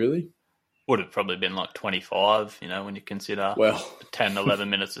do, really. Would have probably been like 25, when you consider 10, 11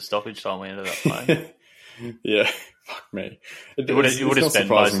 minutes of stoppage time we ended up playing. Yeah, fuck me. It would have spent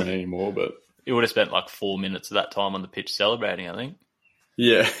surprising me anymore, but it would have spent like 4 minutes of that time on the pitch celebrating, I think.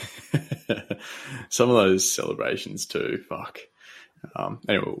 Yeah. Some of those celebrations too, fuck.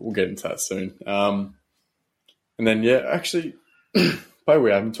 Anyway, we'll get into that soon. And then, yeah, actually, player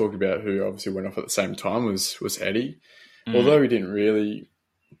we haven't talked about who obviously went off at the same time was Eddie. Although he didn't really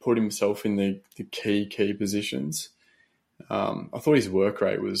put himself in the key positions, I thought his work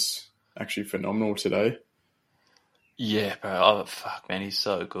rate was actually phenomenal today. Yeah, bro. Oh, fuck, man. He's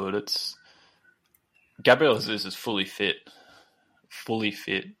so good. Gabriel Jesus is fully fit. Fully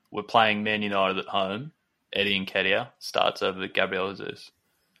fit. We're playing Man United at home. Eddie Nketiah starts over Gabriel Jesus.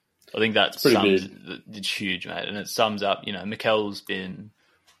 I think it's huge, mate. And it sums up, Mikel's been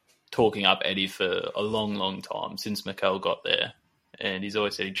talking up Eddie for a long, long time since Mikel got there. And he's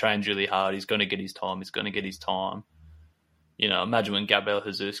always said he trains really hard. He's going to get his time. Imagine when Gabriel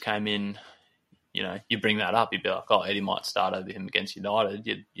Jesus came in, you bring that up, you'd be like, oh, Eddie might start over him against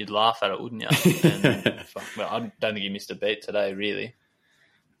United. You'd laugh at it, wouldn't you? And I don't think he missed a beat today, really.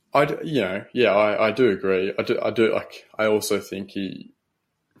 I do agree. I also think he,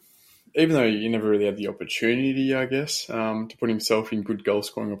 even though he never really had the opportunity, I guess, to put himself in good goal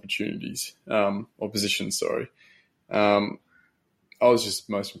scoring opportunities, or positions, sorry. I was just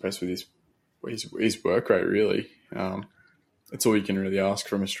most impressed with his work rate, really. It's all you can really ask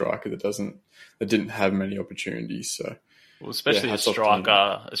from a striker that didn't have many opportunities. So, especially a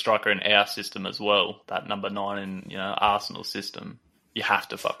striker in our system as well. That number 9 in Arsenal system, you have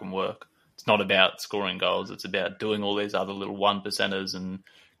to fucking work. It's not about scoring goals. It's about doing all these other little 1%ers and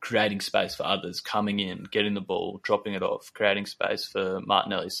creating space for others, coming in, getting the ball, dropping it off, creating space for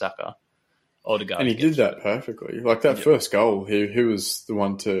Martinelli, Saka, Odegaard. And he did that perfectly. Like that first goal, he was the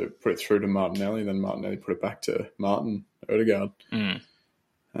one to put it through to Martinelli, then Martinelli put it back to Martin Odegaard.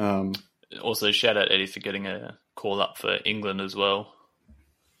 Also, shout out Eddie for getting a call up for England as well.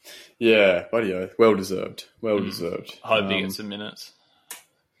 Yeah, buddy, well deserved. Well deserved. Hope he gets some minutes.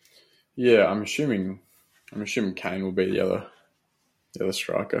 Yeah, I'm assuming Kane will be the other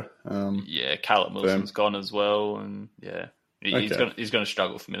striker. Callum Wilson's gone as well, and he's going to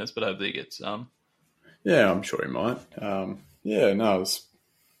struggle for minutes, but hopefully he gets some. Yeah, I'm sure he might. It was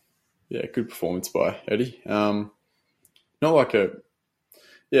good performance by Eddie. Not like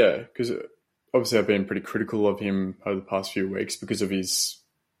because obviously I've been pretty critical of him over the past few weeks because of his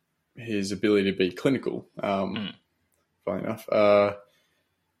ability to be clinical. Funny enough.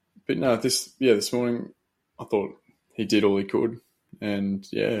 But no, this morning I thought he did all he could, and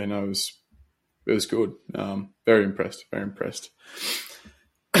it was good. Very impressed. Very impressed.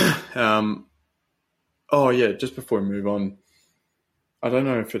 Just before we move on, I don't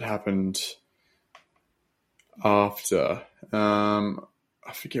know if it happened after.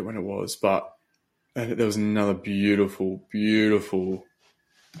 I forget when it was, but there was another beautiful, beautiful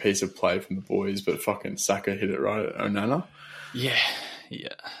piece of play from the boys, but fucking Saka hit it right at Onana. Yeah.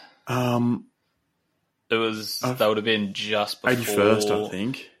 It was. That would have been just before 81st, I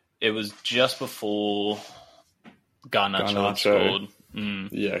think. It was just before Garnacho had scored.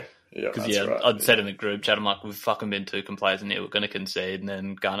 Yeah, because right. I'd said in the group chat, I'm like, we've fucking been too complacent here. We're going to concede, and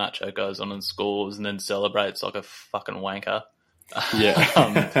then Garnacho goes on and scores, and then celebrates like a fucking wanker.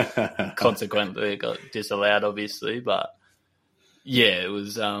 Yeah. Consequently, it got disallowed, obviously, but it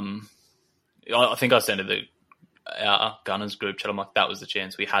was. I think I sent it to our Gunners group chat. I'm like, that was the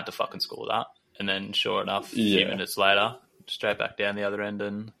chance. We had to fucking score that, and then sure enough, a few minutes later, straight back down the other end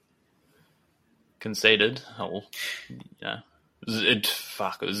and conceded. It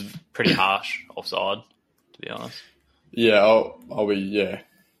was pretty harsh offside, to be honest. Yeah,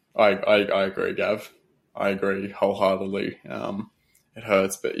 I agree, Gav. I agree wholeheartedly. It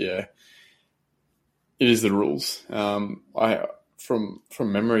hurts, but it is the rules. From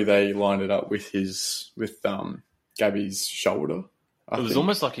memory, they lined it up with Gabby's shoulder. It was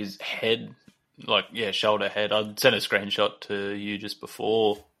almost like his head, shoulder head. I'd sent a screenshot to you just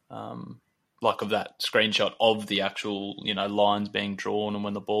before, of that screenshot of the actual, lines being drawn and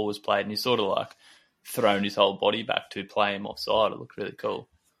when the ball was played, and he's sort of thrown his whole body back to play him offside. It looked really cool.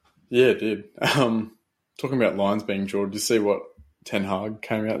 Yeah, it did. Talking about lines being drawn, did you see what Ten Hag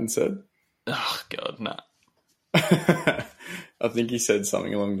came out and said? Oh, God, no. I think he said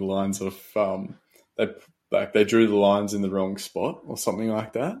something along the lines of they drew the lines in the wrong spot or something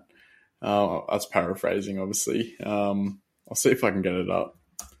like that. That's paraphrasing, obviously. I'll see if I can get it up.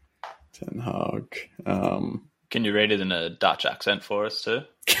 Ten Hag. Can you read it in a Dutch accent for us too?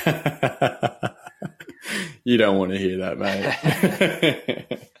 You don't want to hear that,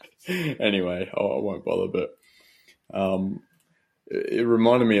 mate. Anyway, I won't bother. But it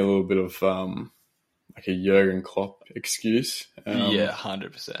reminded me a little bit of like a Jurgen Klopp excuse. Yeah,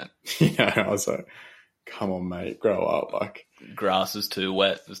 100%. I was like, come on, mate, grow up. Like, grass is too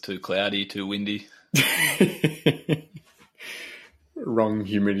wet, it's too cloudy, too windy. Wrong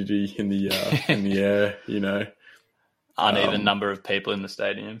humidity in the air, Uneven number of people in the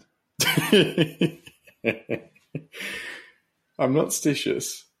stadium. I'm not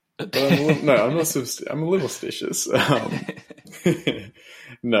stitious. But I'm not. I'm a little stitious.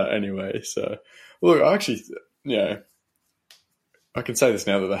 No, anyway. So, look, I actually, I can say this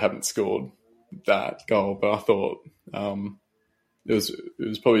now that they haven't scored that goal, but I thought it was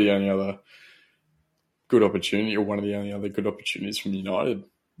probably the only other good opportunity, or one of the only other good opportunities from United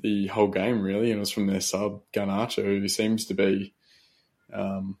the whole game, really, and it was from their sub Garnacho, who seems to be,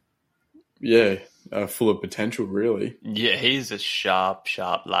 full of potential, really. Yeah, he's a sharp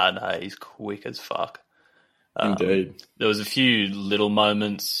lad. Hey, he's quick as fuck. Indeed. There was a few little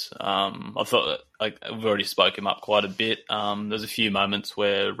moments. I thought, like, we've already spoke him up quite a bit. There's a few moments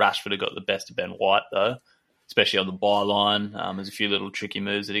where Rashford had got the best of Ben White, though, especially on the byline. There's a few little tricky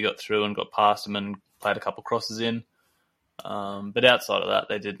moves that he got through and got past him and played a couple crosses in. But outside of that,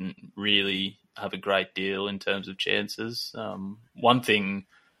 they didn't really have a great deal in terms of chances. One thing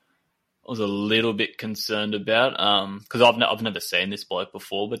I was a little bit concerned about, because I've never seen this bloke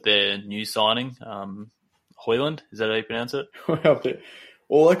before, but their new signing, Højlund, is that how you pronounce it?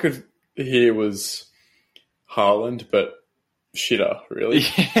 All I could hear was Haaland, but shitter, really.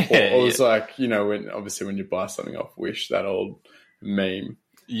 Yeah, it was like, when you buy something off Wish, that old meme.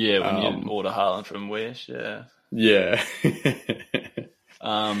 Yeah, when you order Haaland from Wish, yeah. Yeah. The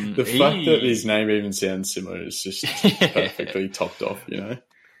fact that his name even sounds similar is just perfectly topped off, Yeah.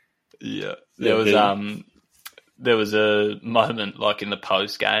 There was a moment like in the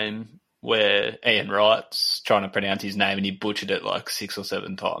post game where Ian Wright's trying to pronounce his name and he butchered it like 6 or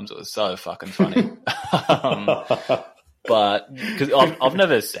 7 times. It was so fucking funny. But because I've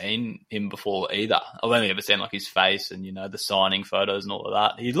never seen him before either. I've only ever seen like his face and the signing photos and all of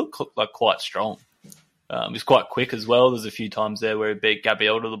that. He looked like quite strong. He's quite quick as well. There's a few times there where he beat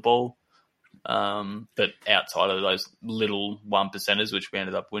Gabriel to the ball. But outside of those little 1%ers, which we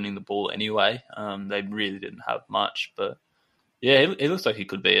ended up winning the ball anyway, they really didn't have much. But yeah, he looks like he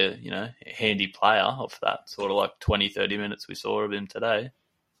could be a handy player off that sort of like 20, 30 minutes we saw of him today.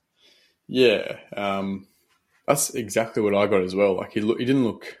 Yeah, that's exactly what I got as well. Like he didn't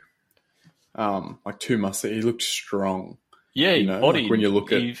look like too muscly. He looked strong. Yeah, he bodied. Like when you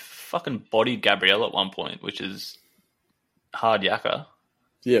look he fucking bodied Gabriel at one point, which is hard yakka.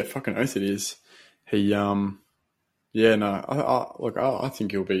 Yeah, fucking oath it is. He, I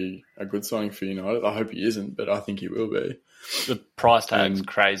think he'll be a good signing for United. I hope he isn't, but I think he will be. The price tag's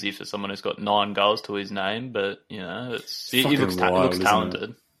crazy for someone who's got 9 goals to his name, but he looks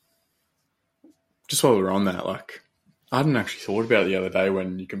talented. Just while we're on that, like, I hadn't actually thought about it the other day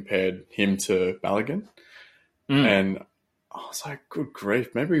when you compared him to Balogun, and I was like, good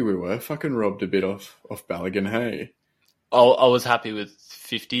grief, maybe we were fucking robbed a bit off Balogun, hey? I was happy with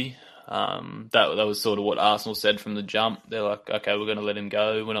 50. That was sort of what Arsenal said from the jump. They're like, okay, we're going to let him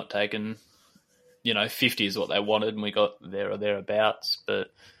go. We're not taking, 50 is what they wanted, and we got there or thereabouts.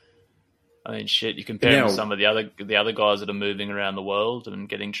 But I mean, shit, you compare him to some of the other guys that are moving around the world and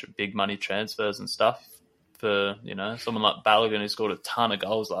getting big money transfers and stuff. For someone like Balogun who scored a ton of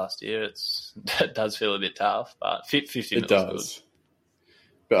goals last year, that does feel a bit tough. But 50 it does.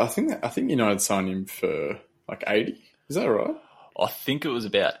 Good. But I think United signed him for like 80. Is that right? I think it was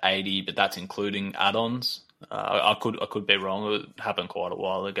about 80, but that's including add-ons. I could be wrong. It happened quite a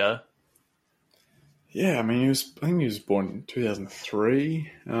while ago. Yeah, I mean, I think he was born in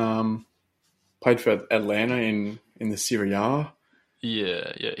 2003. Played for Atlanta in the Serie A.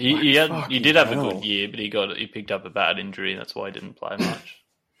 Yeah. He did have a good year, but he picked up a bad injury, and that's why he didn't play much.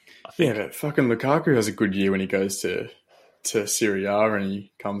 Yeah, but fucking Lukaku has a good year when he goes to Serie A and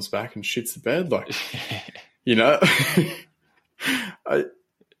he comes back and shits the bed, like.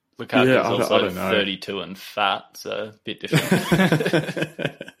 Lukaku's also 32 and fat, so a bit different.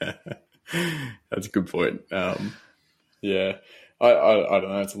 That's a good point. Yeah, I don't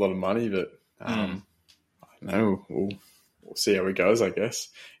know. It's a lot of money, but I don't know. We'll see how he goes. I guess.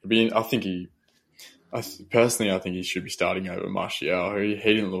 I think he should be starting over Martial. He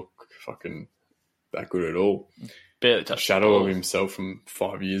didn't look fucking that good at all. Barely touched a shadow of himself from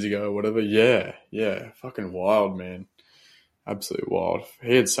 5 years ago or whatever. Yeah. Fucking wild, man. Absolutely wild.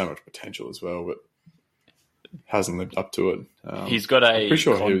 He had so much potential as well, but hasn't lived up to it. He's got I'm pretty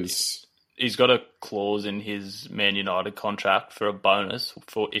sure he was... he's got a clause in his Man United contract for a bonus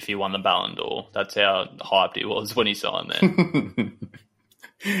for if he won the Ballon d'Or. That's how hyped he was when he signed there.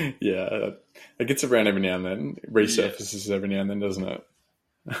 Yeah, it gets around every now and then. It resurfaces every now and then, doesn't it?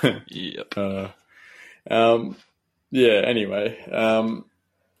 Yep. Yeah, anyway.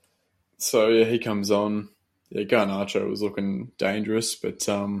 So, yeah, he comes on. Yeah, Garnacho was looking dangerous, but,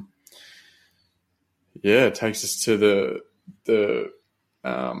 yeah, it takes us to the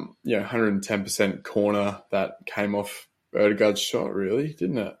 110% corner that came off Odegaard's shot, really,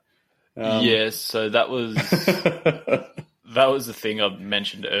 didn't it? Yes, so that was that was the thing I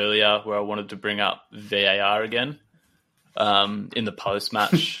mentioned earlier where I wanted to bring up VAR again. In the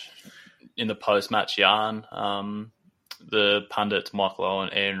post-match yarn, the pundits, Michael Owen,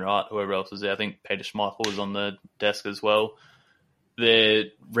 Ian Wright, whoever else was there, I think Peter Schmeichel was on the desk as well. They're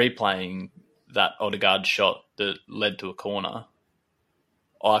replaying that Odegaard shot that led to a corner.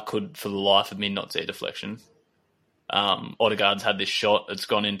 I could, for the life of me, not see a deflection. Odegaard's had this shot. It's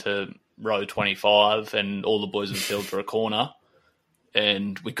gone into row 25 and all the boys have filled for a corner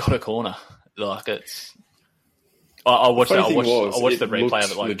and we got a corner. Like, it's... I watched the replay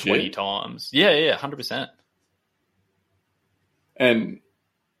of it like legit. 20 times. Yeah, 100%. And,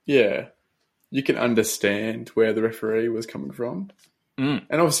 yeah, you can understand where the referee was coming from. Mm.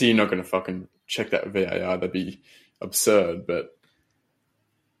 And obviously you're not going to fucking check that VAR. That'd be absurd. But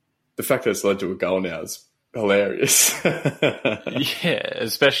the fact that it's led to a goal now is hilarious. Yeah,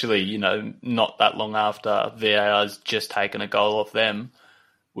 especially, not that long after VAR's just taken a goal off them,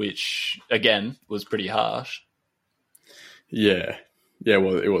 which, again, was pretty harsh. Yeah,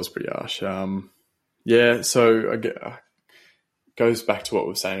 well, it was pretty harsh. Yeah, so goes back to what we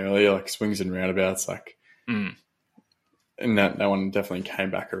were saying earlier, like swings and roundabouts, like, and that one definitely came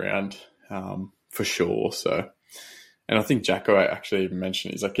back around for sure. So, and I think Jacko actually even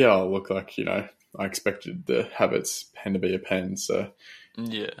mentioned, he's like, yeah, I'll look like, I expected the Havertz pen to be a pen, so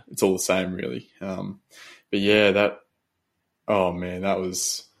yeah, it's all the same really. But yeah, that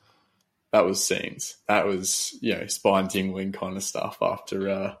was scenes. That was, spine tingling kind of stuff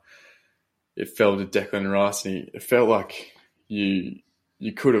after it fell to Declan Rice, and it felt like you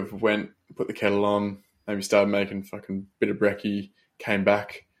could have went, put the kettle on, maybe started making fucking bit of brekkie, came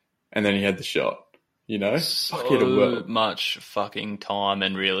back, and then he had the shot. So much fucking time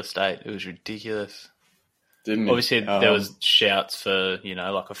and real estate. It was ridiculous. Didn't it? Obviously, there was shouts for,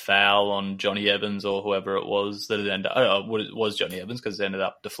 like a foul on Johnny Evans or whoever it was that it ended up... it was Johnny Evans because it ended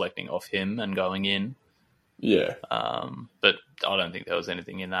up deflecting off him and going in. Yeah. But I don't think there was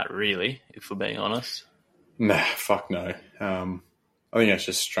anything in that, really, if we're being honest. Nah, fuck no. I think that's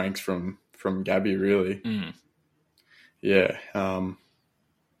just strength from Gabby, really. Mm. Yeah.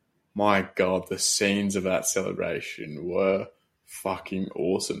 My God, the scenes of that celebration were fucking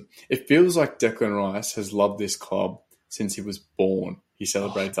awesome. It feels like Declan Rice has loved this club since he was born. He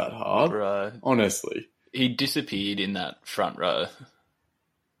celebrates that hard. Bro. Honestly. He disappeared in that front row.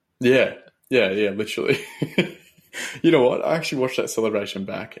 Yeah, literally. You know what? I actually watched that celebration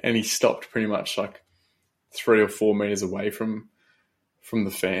back and he stopped pretty much like 3 or 4 meters away from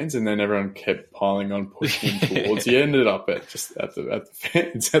the fans, and then everyone kept piling on, pushing him towards. He ended up at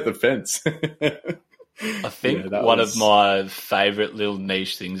the fence. I think one of my favourite little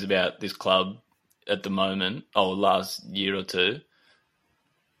niche things about this club at the moment, last year or two,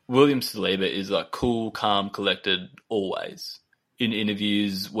 William Saliba is like cool, calm, collected always. In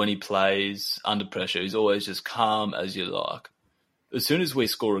interviews, when he plays, under pressure, he's always just calm as you like. As soon as we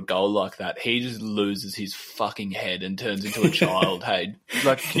score a goal like that, he just loses his fucking head and turns into a child. Hey,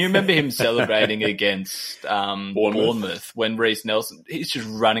 like, can you remember him celebrating against Bournemouth when Reece Nelson, he's just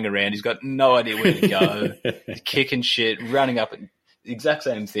running around. He's got no idea where to go. He's kicking shit, running up. The exact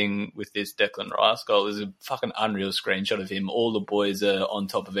same thing with this Declan Rice goal. There's a fucking unreal screenshot of him. All the boys are on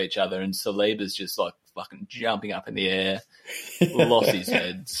top of each other and Saliba's just like fucking jumping up in the air. Lost his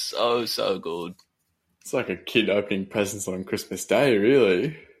head. So good. It's like a kid opening presents on Christmas Day,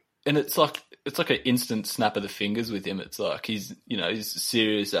 really. And it's like an instant snap of the fingers with him. It's like he's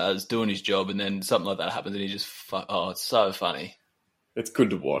serious as doing his job, and then something like that happens, and he just it's so funny. It's good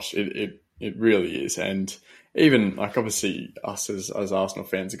to watch. It really is, and even like obviously us as Arsenal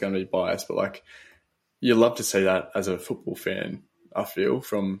fans are going to be biased, but like you love to see that as a football fan. I feel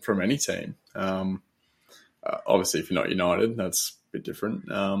from any team. Obviously, if you're not United, that's a bit different.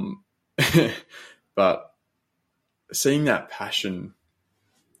 But seeing that passion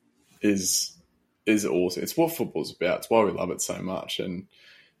is awesome. It's what football's about. It's why we love it so much. And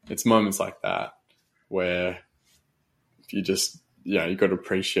it's moments like that where you just, you got to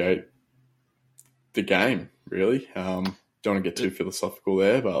appreciate the game, really. don't want to get too philosophical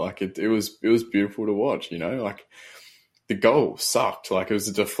there, but like it was beautiful to watch. You know, like the goal sucked, like it was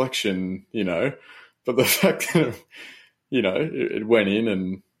a deflection. You know, but the fact that it went in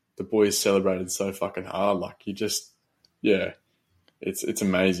and the boys celebrated so fucking hard, like you just it's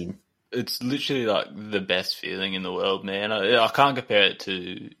amazing. It's literally like the best feeling in the world, man. I can't compare it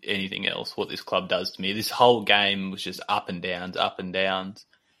to anything else, what this club does to me. This whole game was just up and downs. And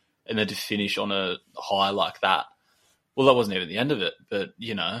then to finish on a high like that, well, that wasn't even the end of it. But,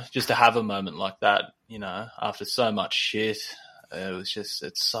 just to have a moment like that, after so much shit, it's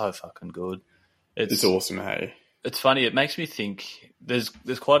so fucking good. It's awesome, hey? It's funny. It makes me think there's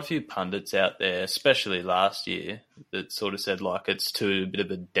quite a few pundits out there, especially last year, that sort of said like it's a bit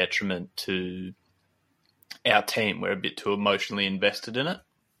of a detriment to our team. We're a bit too emotionally invested in it.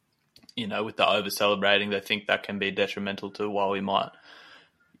 With the over celebrating, they think that can be detrimental to while we might,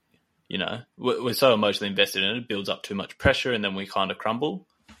 we're so emotionally invested in it, it builds up too much pressure and then we kind of crumble.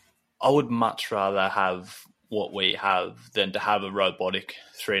 I would much rather have what we have than to have a robotic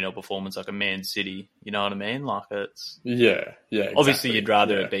 3-0 performance like a Man City. You know what I mean? Like it's exactly. Obviously, you'd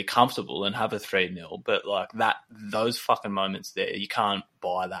rather it be comfortable and have a 3-0, but like those fucking moments there, you can't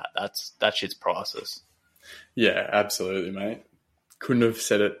buy that. That shit's priceless. Yeah, absolutely, mate. Couldn't have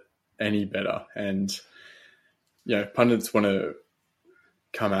said it any better. And pundits want to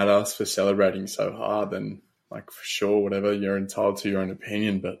come at us for celebrating so hard, then like for sure, whatever, you're entitled to your own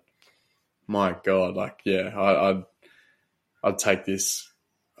opinion, but my God, like, yeah, I'd take this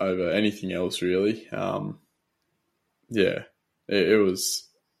over anything else, really. It was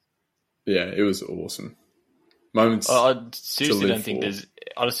awesome. Moments. I seriously don't think there's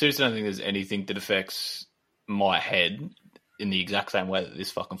anything that affects my head in the exact same way that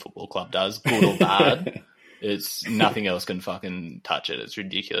this fucking football club does, good or bad. It's nothing else can fucking touch it. It's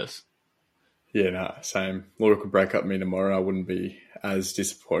ridiculous. Yeah, same. Laura could break up me tomorrow. I wouldn't be as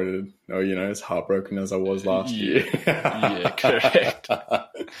disappointed or, as heartbroken as I was last year. Yeah, correct.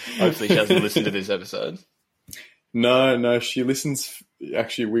 Hopefully she hasn't listened to this episode. No, she listens.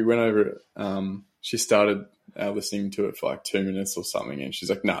 Actually, we went over it. She started listening to it for like 2 minutes or something, and she's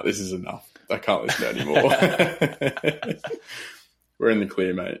like, nah, this is enough. I can't listen to it anymore. We're in the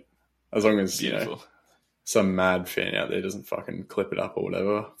clear, mate. As long as, Beautiful. Some mad fan out there doesn't fucking clip it up or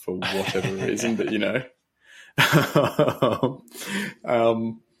whatever for whatever reason, but it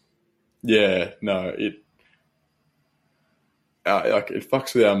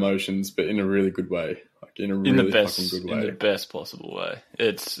fucks with our emotions, but in a really good way, like in a really fucking good way, in the best possible way.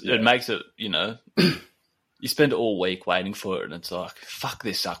 It makes it, you spend all week waiting for it, and it's like, fuck,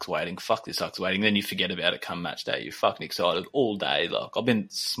 this sucks waiting. Then you forget about it come match day. You're fucking excited all day. Like, I've been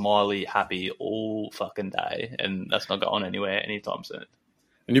smiley, happy all fucking day, and that's not going anywhere anytime soon.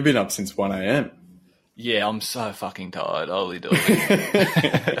 And you've been up since 1 a.m. Yeah, I'm so fucking tired. Holy dog.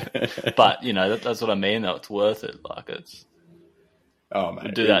 But, that's what I mean, though. It's worth it. Like, it's... Oh, mate.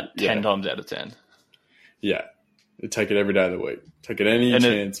 We'll do that 10 times out of 10. Yeah. You take it every day of the week. Take it any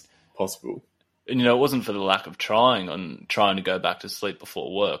chance possible. And, it wasn't for the lack of trying to go back to sleep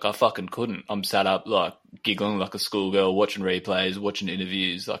before work. I fucking couldn't. I'm sat up, like, giggling like a schoolgirl, watching replays, watching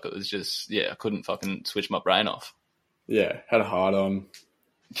interviews. Like, it was just, I couldn't fucking switch my brain off. Yeah, had a hard on.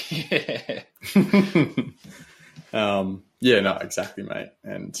 Yeah. No, exactly, mate.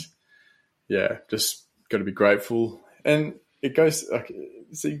 And, just got to be grateful. And it goes, like,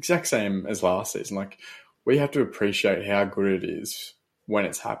 it's the exact same as last season. Like, we have to appreciate how good it is when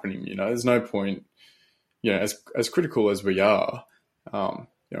it's happening. There's no point, as critical as we are,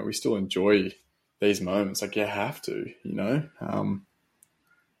 we still enjoy these moments. Like, you have to,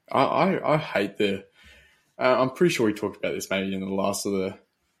 I hate I'm pretty sure we talked about this maybe in the last or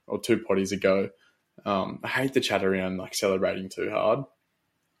 2 potties ago. I hate the chat around like celebrating too hard.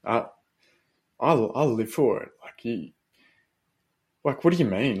 I live for it. Like, what do you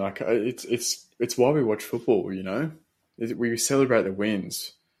mean? Like, it's why we watch football, we celebrate the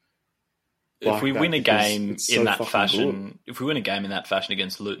wins. If we win a game in that fashion, good. If we win a game in that fashion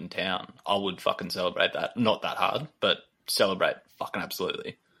against Luton Town, I would fucking celebrate that. Not that hard, but celebrate fucking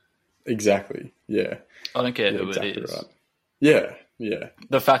absolutely. Exactly. Yeah. I don't care who it is. Right. Yeah. Yeah.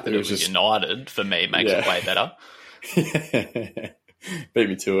 The fact that it was just United for me makes it way better. Beat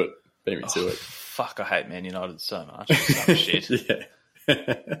me to it. Fuck, I hate Man United so much. Some shit. Yeah.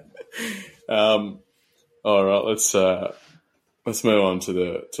 All right, let's move on to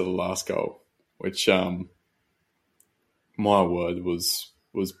the last goal, which my word was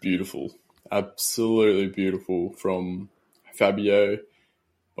beautiful, absolutely beautiful from Fabio,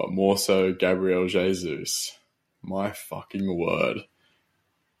 but more so Gabriel Jesus. My fucking word,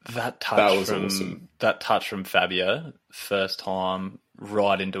 That That was awesome. That touch from Fabio, first time,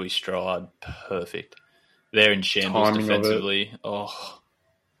 right into his stride, perfect. They're in shambles Timing defensively. Oh,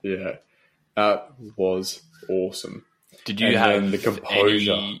 yeah, that was awesome. Did you have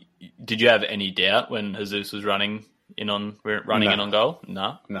any doubt when Jesus was running in on goal?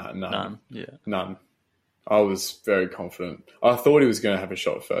 No, none. Yeah, none. I was very confident. I thought he was going to have a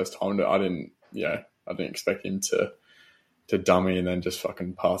shot first time, but I didn't expect him to dummy and then just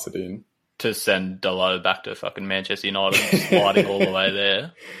fucking pass it in. To send Dalot back to fucking Manchester United, sliding all the way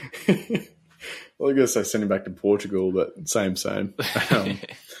there. Well, I guess I sent him back to Portugal, but same.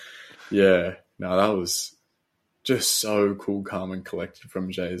 Yeah, no, that was just so cool, calm and collected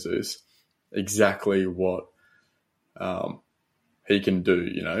from Jesus. Exactly what he can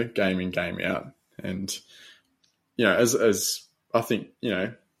do, game in, game out. And, as I think,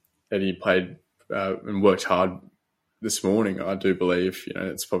 Eddie played and worked hard this morning, I do believe,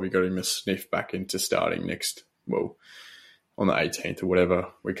 it's probably got him a sniff back into starting on the 18th or whatever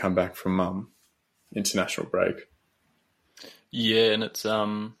we come back from international break. Yeah, and it's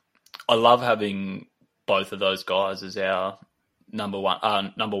I love having both of those guys as our number one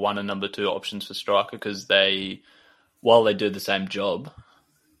and number two options for striker, because while they do the same job,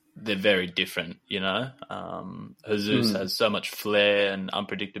 they're very different, Jesus has so much flair and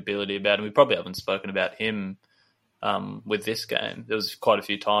unpredictability about him. We probably haven't spoken about him with this game. There was quite a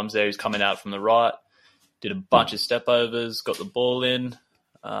few times there he's coming out from the right, did a bunch of step overs, got the ball in.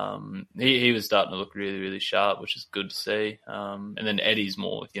 He was starting to look really, really sharp, which is good to see. And then Eddie's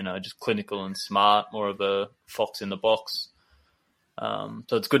more, just clinical and smart, more of a fox in the box. So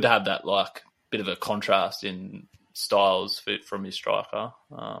it's good to have that bit of a contrast in styles from his striker.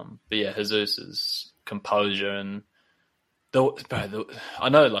 But yeah, Jesus's composure and I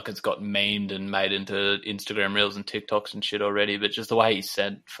know it's got memed and made into Instagram reels and TikToks and shit already, but just the way he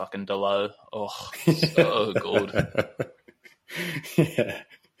sent fucking Dalot, so good. Yeah,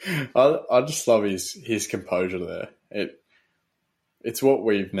 I just love his composure there. It's what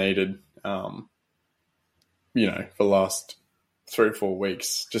we've needed, for the last 3 or 4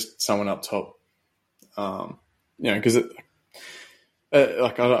 weeks. Just someone up top, because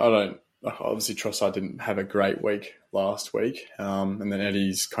obviously Trossard didn't have a great week last week, and then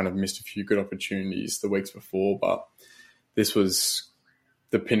Eddie's kind of missed a few good opportunities the weeks before, but this was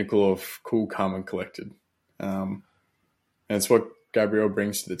the pinnacle of cool, calm and collected. And it's what Gabriel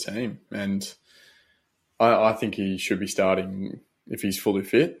brings to the team. And I think he should be starting if he's fully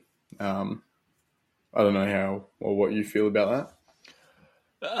fit. I don't know how or what you feel about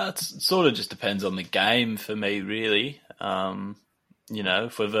that. It sort of just depends on the game for me, really.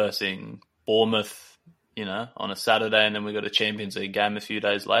 If we're versing Bournemouth, on a Saturday and then we've got a Champions League game a few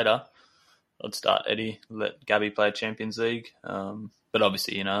days later, I'd start Eddie, let Gabby play Champions League. But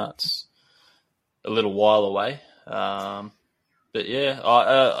obviously, it's a little while away. But yeah,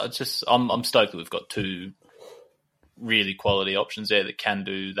 I'm stoked that we've got 2 really quality options there that can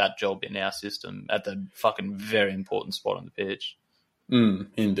do that job in our system at the fucking very important spot on the pitch.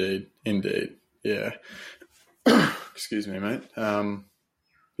 Indeed. Yeah. Excuse me, mate. So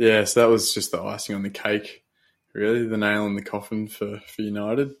that was just the icing on the cake, really, the nail in the coffin for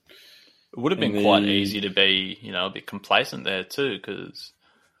United. It would have been quite easy to be, a bit complacent there too, because,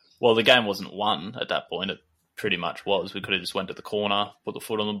 the game wasn't won at that point. It pretty much was. We could have just went to the corner, put the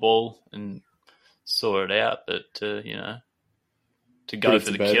foot on the ball and saw it out. But, to go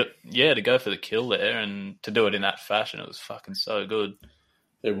for the kill, to go for the kill there and to do it in that fashion, it was fucking so good.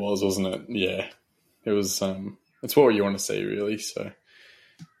 It was, wasn't it? Yeah. It was, it's what you want to see, really. So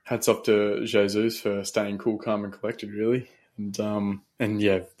hats off to Jesus for staying cool, calm and collected, really. And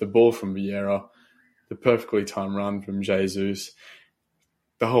yeah, the ball from Vieira, the perfectly timed run from Jesus,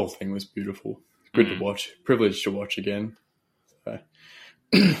 the whole thing was beautiful. Good to watch, privileged to watch again. So,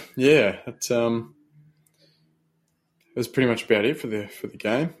 yeah, it was pretty much about it for the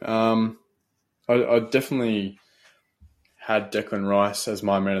game. I definitely had Declan Rice as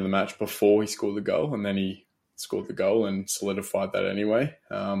my man of the match before he scored the goal, and then he scored the goal and solidified that anyway.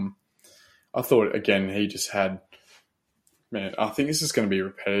 I thought, again, he just had... Man, I think this is going to be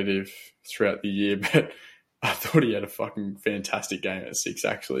repetitive throughout the year, but I thought he had a fucking fantastic game at 6,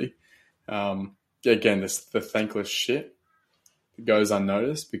 actually. Again, the thankless shit that goes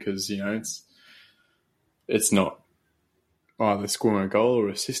unnoticed because, it's not either scoring a goal or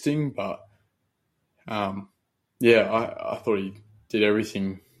assisting, but I thought he did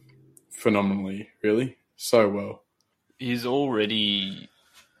everything phenomenally, really, so well. He's already,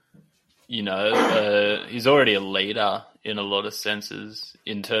 he's already a leader in a lot of senses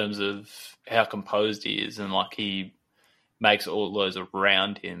in terms of how composed he is, and he makes all those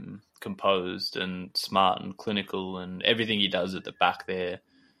around him composed and smart and clinical, and everything he does at the back there.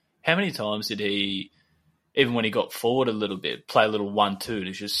 How many times did he, even when he got forward a little bit, play a little 1-2, and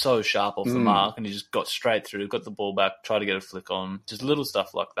he's just so sharp off the mark, and he just got straight through, got the ball back, tried to get a flick on, just little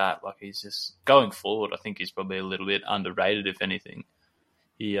stuff like that. Like, he's just going forward. I think he's probably a little bit underrated, if anything.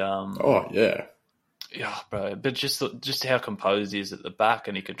 He, oh yeah, bro. But just how composed he is at the back,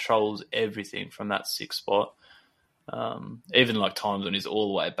 and he controls everything from that sixth spot. Even like times when he's all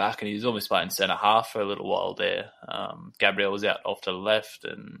the way back, and he's almost playing centre half for a little while there. Gabriel was out off to the left,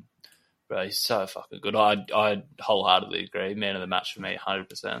 and bro, he's so fucking good. I wholeheartedly agree. Man of the match for me,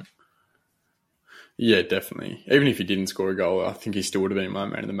 100%. Yeah, definitely. Even if he didn't score a goal, I think he still would have been my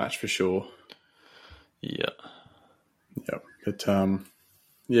man of the match for sure. Yeah. But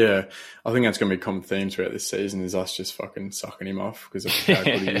yeah, I think that's going to be a common theme throughout this season, is us just fucking sucking him off because of how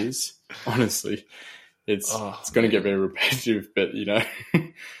good he is. Honestly, it's going to get very repetitive, but you know.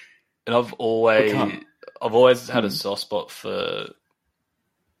 And I've always had a soft spot for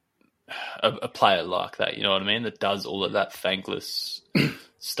a player like that, you know what I mean, that does all of that thankless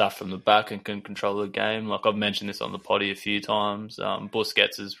stuff from the back and can control the game. Like, I've mentioned this on the potty a few times.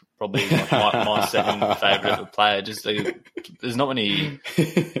 Busquets is probably like my second favourite player. Just there's not many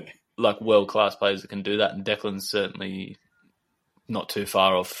like world-class players that can do that, and Declan's certainly not too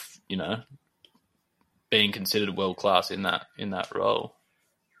far off, you know, being considered world-class in that role.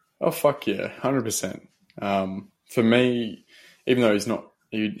 Oh, fuck yeah, 100%. For me, even though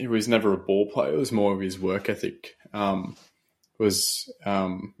he was never a ball player, it was more of his work ethic. Was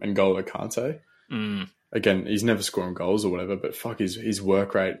N'Golo Kante. Again, he's never scoring goals or whatever, but fuck, his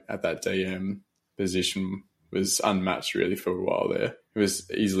work rate at that DM position was unmatched really for a while there. He was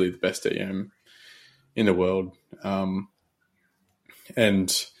easily the best DM in the world. And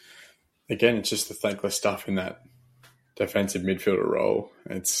again, it's just the thankless stuff in that defensive midfielder role.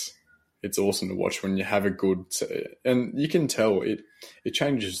 It's awesome to watch when you have a good, and you can tell it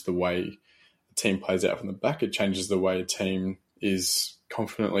changes the way a team plays out from the back. It changes the way a team is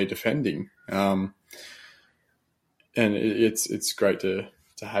confidently defending. And it's great to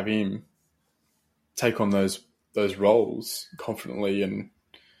have him take on those roles confidently, and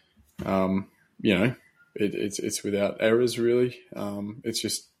you know, it's without errors really. It's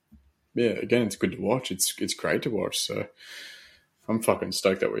just, yeah, again, it's good to watch. It's great to watch. So I'm fucking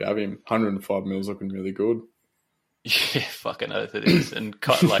stoked that we have him. 105 mils looking really good. Yeah, fucking oath it is. And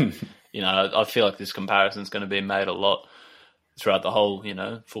kind of like, you know, I feel like this comparison's going to be made a lot throughout the whole, you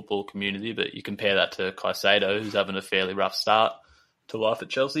know, football community, but you compare that to Caicedo, who's having a fairly rough start to life at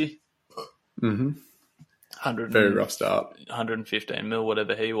Chelsea. Mm-hmm. Very rough start. 115 mil,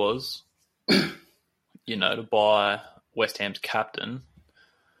 whatever he was, you know, to buy West Ham's captain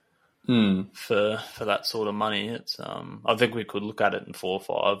for that sort of money. It's I think we could look at it in 4,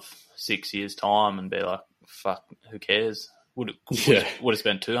 5, 6 years' time and be like, fuck, who cares? Would have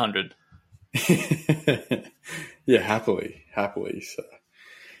spent 200. Yeah, happily. So,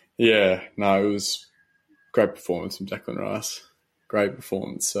 yeah, no, it was great performance from Declan Rice. Great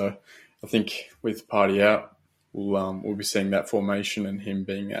performance. So, I think with Party out, we'll be seeing that formation and him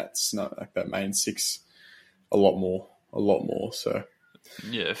being at like that main six a lot more. So,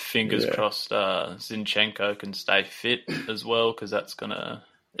 yeah, fingers crossed. Zinchenko can stay fit as well, because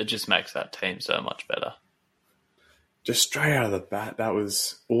it just makes that team so much better. Just straight out of the bat, that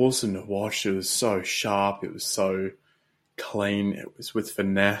was awesome to watch. It was so sharp. It was so clean. It was with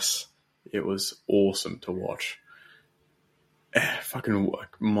finesse. It was awesome to watch. Fucking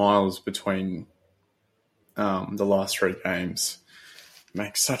like miles between the last 3 games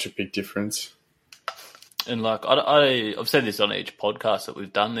makes such a big difference. And like I've said this on each podcast that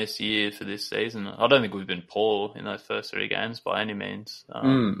we've done this year for this season. I don't think we've been poor in those first 3 games by any means.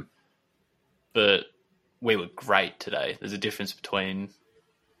 But we were great today. There's a difference between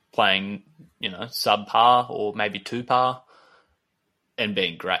playing, you know, subpar or maybe 2-par and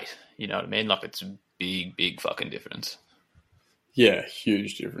being great. You know what I mean? Like, it's a big, big fucking difference. Yeah,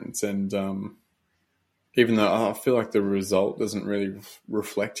 huge difference. And even though I feel like the result doesn't really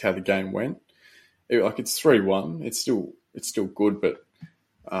reflect how the game went, it's 3-1. It's still good, but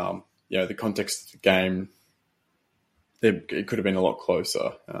the context of the game, it could have been a lot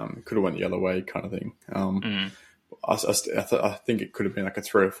closer. It could have went the other way, kind of thing. I think it could have been like a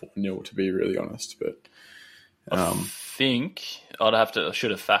 3 or 4-0, to be really honest. But I think I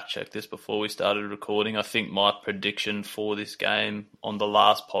should have fact checked this before we started recording. I think my prediction for this game on the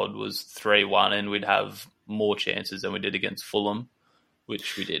last pod was 3-1, and we'd have more chances than we did against Fulham,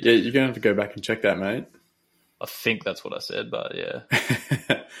 which we did. Yeah, you're gonna have to go back and check that, mate. I think that's what I said, but yeah.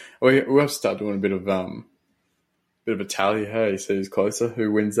 We'll have to start doing a bit of bit of a tally. Hey, see who's closer.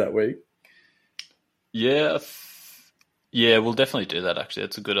 Who wins that week? Yeah, yeah, we'll definitely do that. Actually,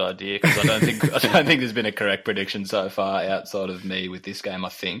 that's a good idea because I don't think there's been a correct prediction so far outside of me with this game. I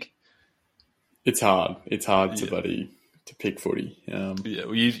think it's hard. It's hard to pick footy. Yeah,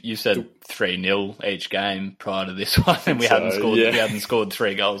 well, you said 3-0 each game prior to this one, and we hadn't scored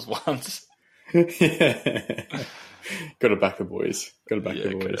 3 goals once. Yeah. Got to back the boys.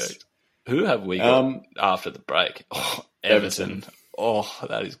 Correct. Who have we got after the break? Oh, Everton. Oh,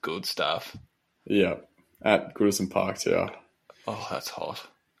 that is good stuff. Yeah, at Goodison Park too. Oh, that's hot.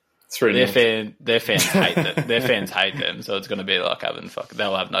 3-0. Their fans hate them. Their fans hate them, so it's going to be like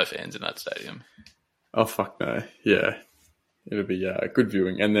they'll have no fans in that stadium. Oh, fuck no. Yeah. It'll be good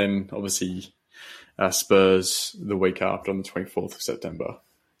viewing. And then, obviously, Spurs the week after on the 24th of September.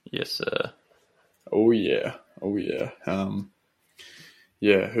 Yes, sir. Oh, yeah. We're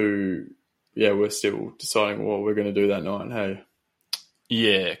still deciding what we're going to do that night, hey?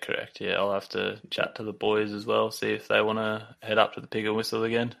 Yeah, correct. Yeah, I'll have to chat to the boys as well, see if they want to head up to the Pig and Whistle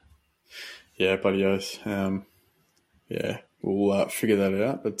again. Yeah, bloody oath. We'll figure that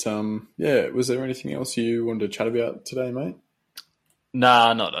out. But, was there anything else you wanted to chat about today, mate?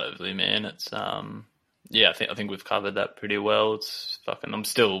 Nah, not overly, man. It's I think we've covered that pretty well. It's fucking. I'm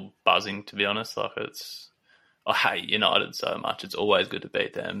still buzzing, to be honest. Like I hate United so much. It's always good to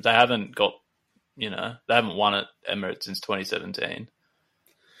beat them. They haven't won at Emirates since 2017.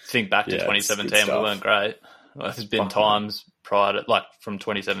 Think back to 2017, we weren't great. There's been times prior to, like, from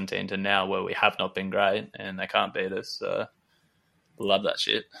 2017 to now where we have not been great and they can't beat us. So love that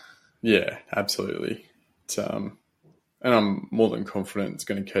shit. Yeah, absolutely. It's and I'm more than confident it's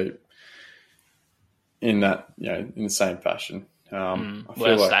going to keep in that, in the same fashion. I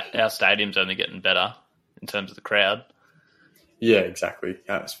feel our stadium's only getting better in terms of the crowd. Yeah, exactly.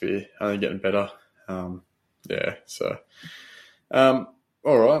 Atmosphere only getting better. All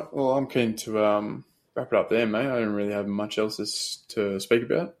right. Well, I'm keen to wrap it up there, mate. I don't really have much else to speak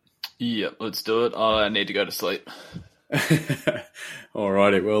about. Yep, let's do it. I need to go to sleep. All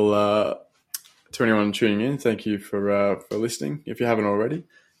righty. Well, to anyone tuning in, thank you for listening. If you haven't already,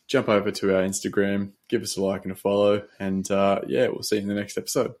 jump over to our Instagram, give us a like and a follow, and we'll see you in the next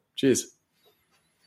episode. Cheers.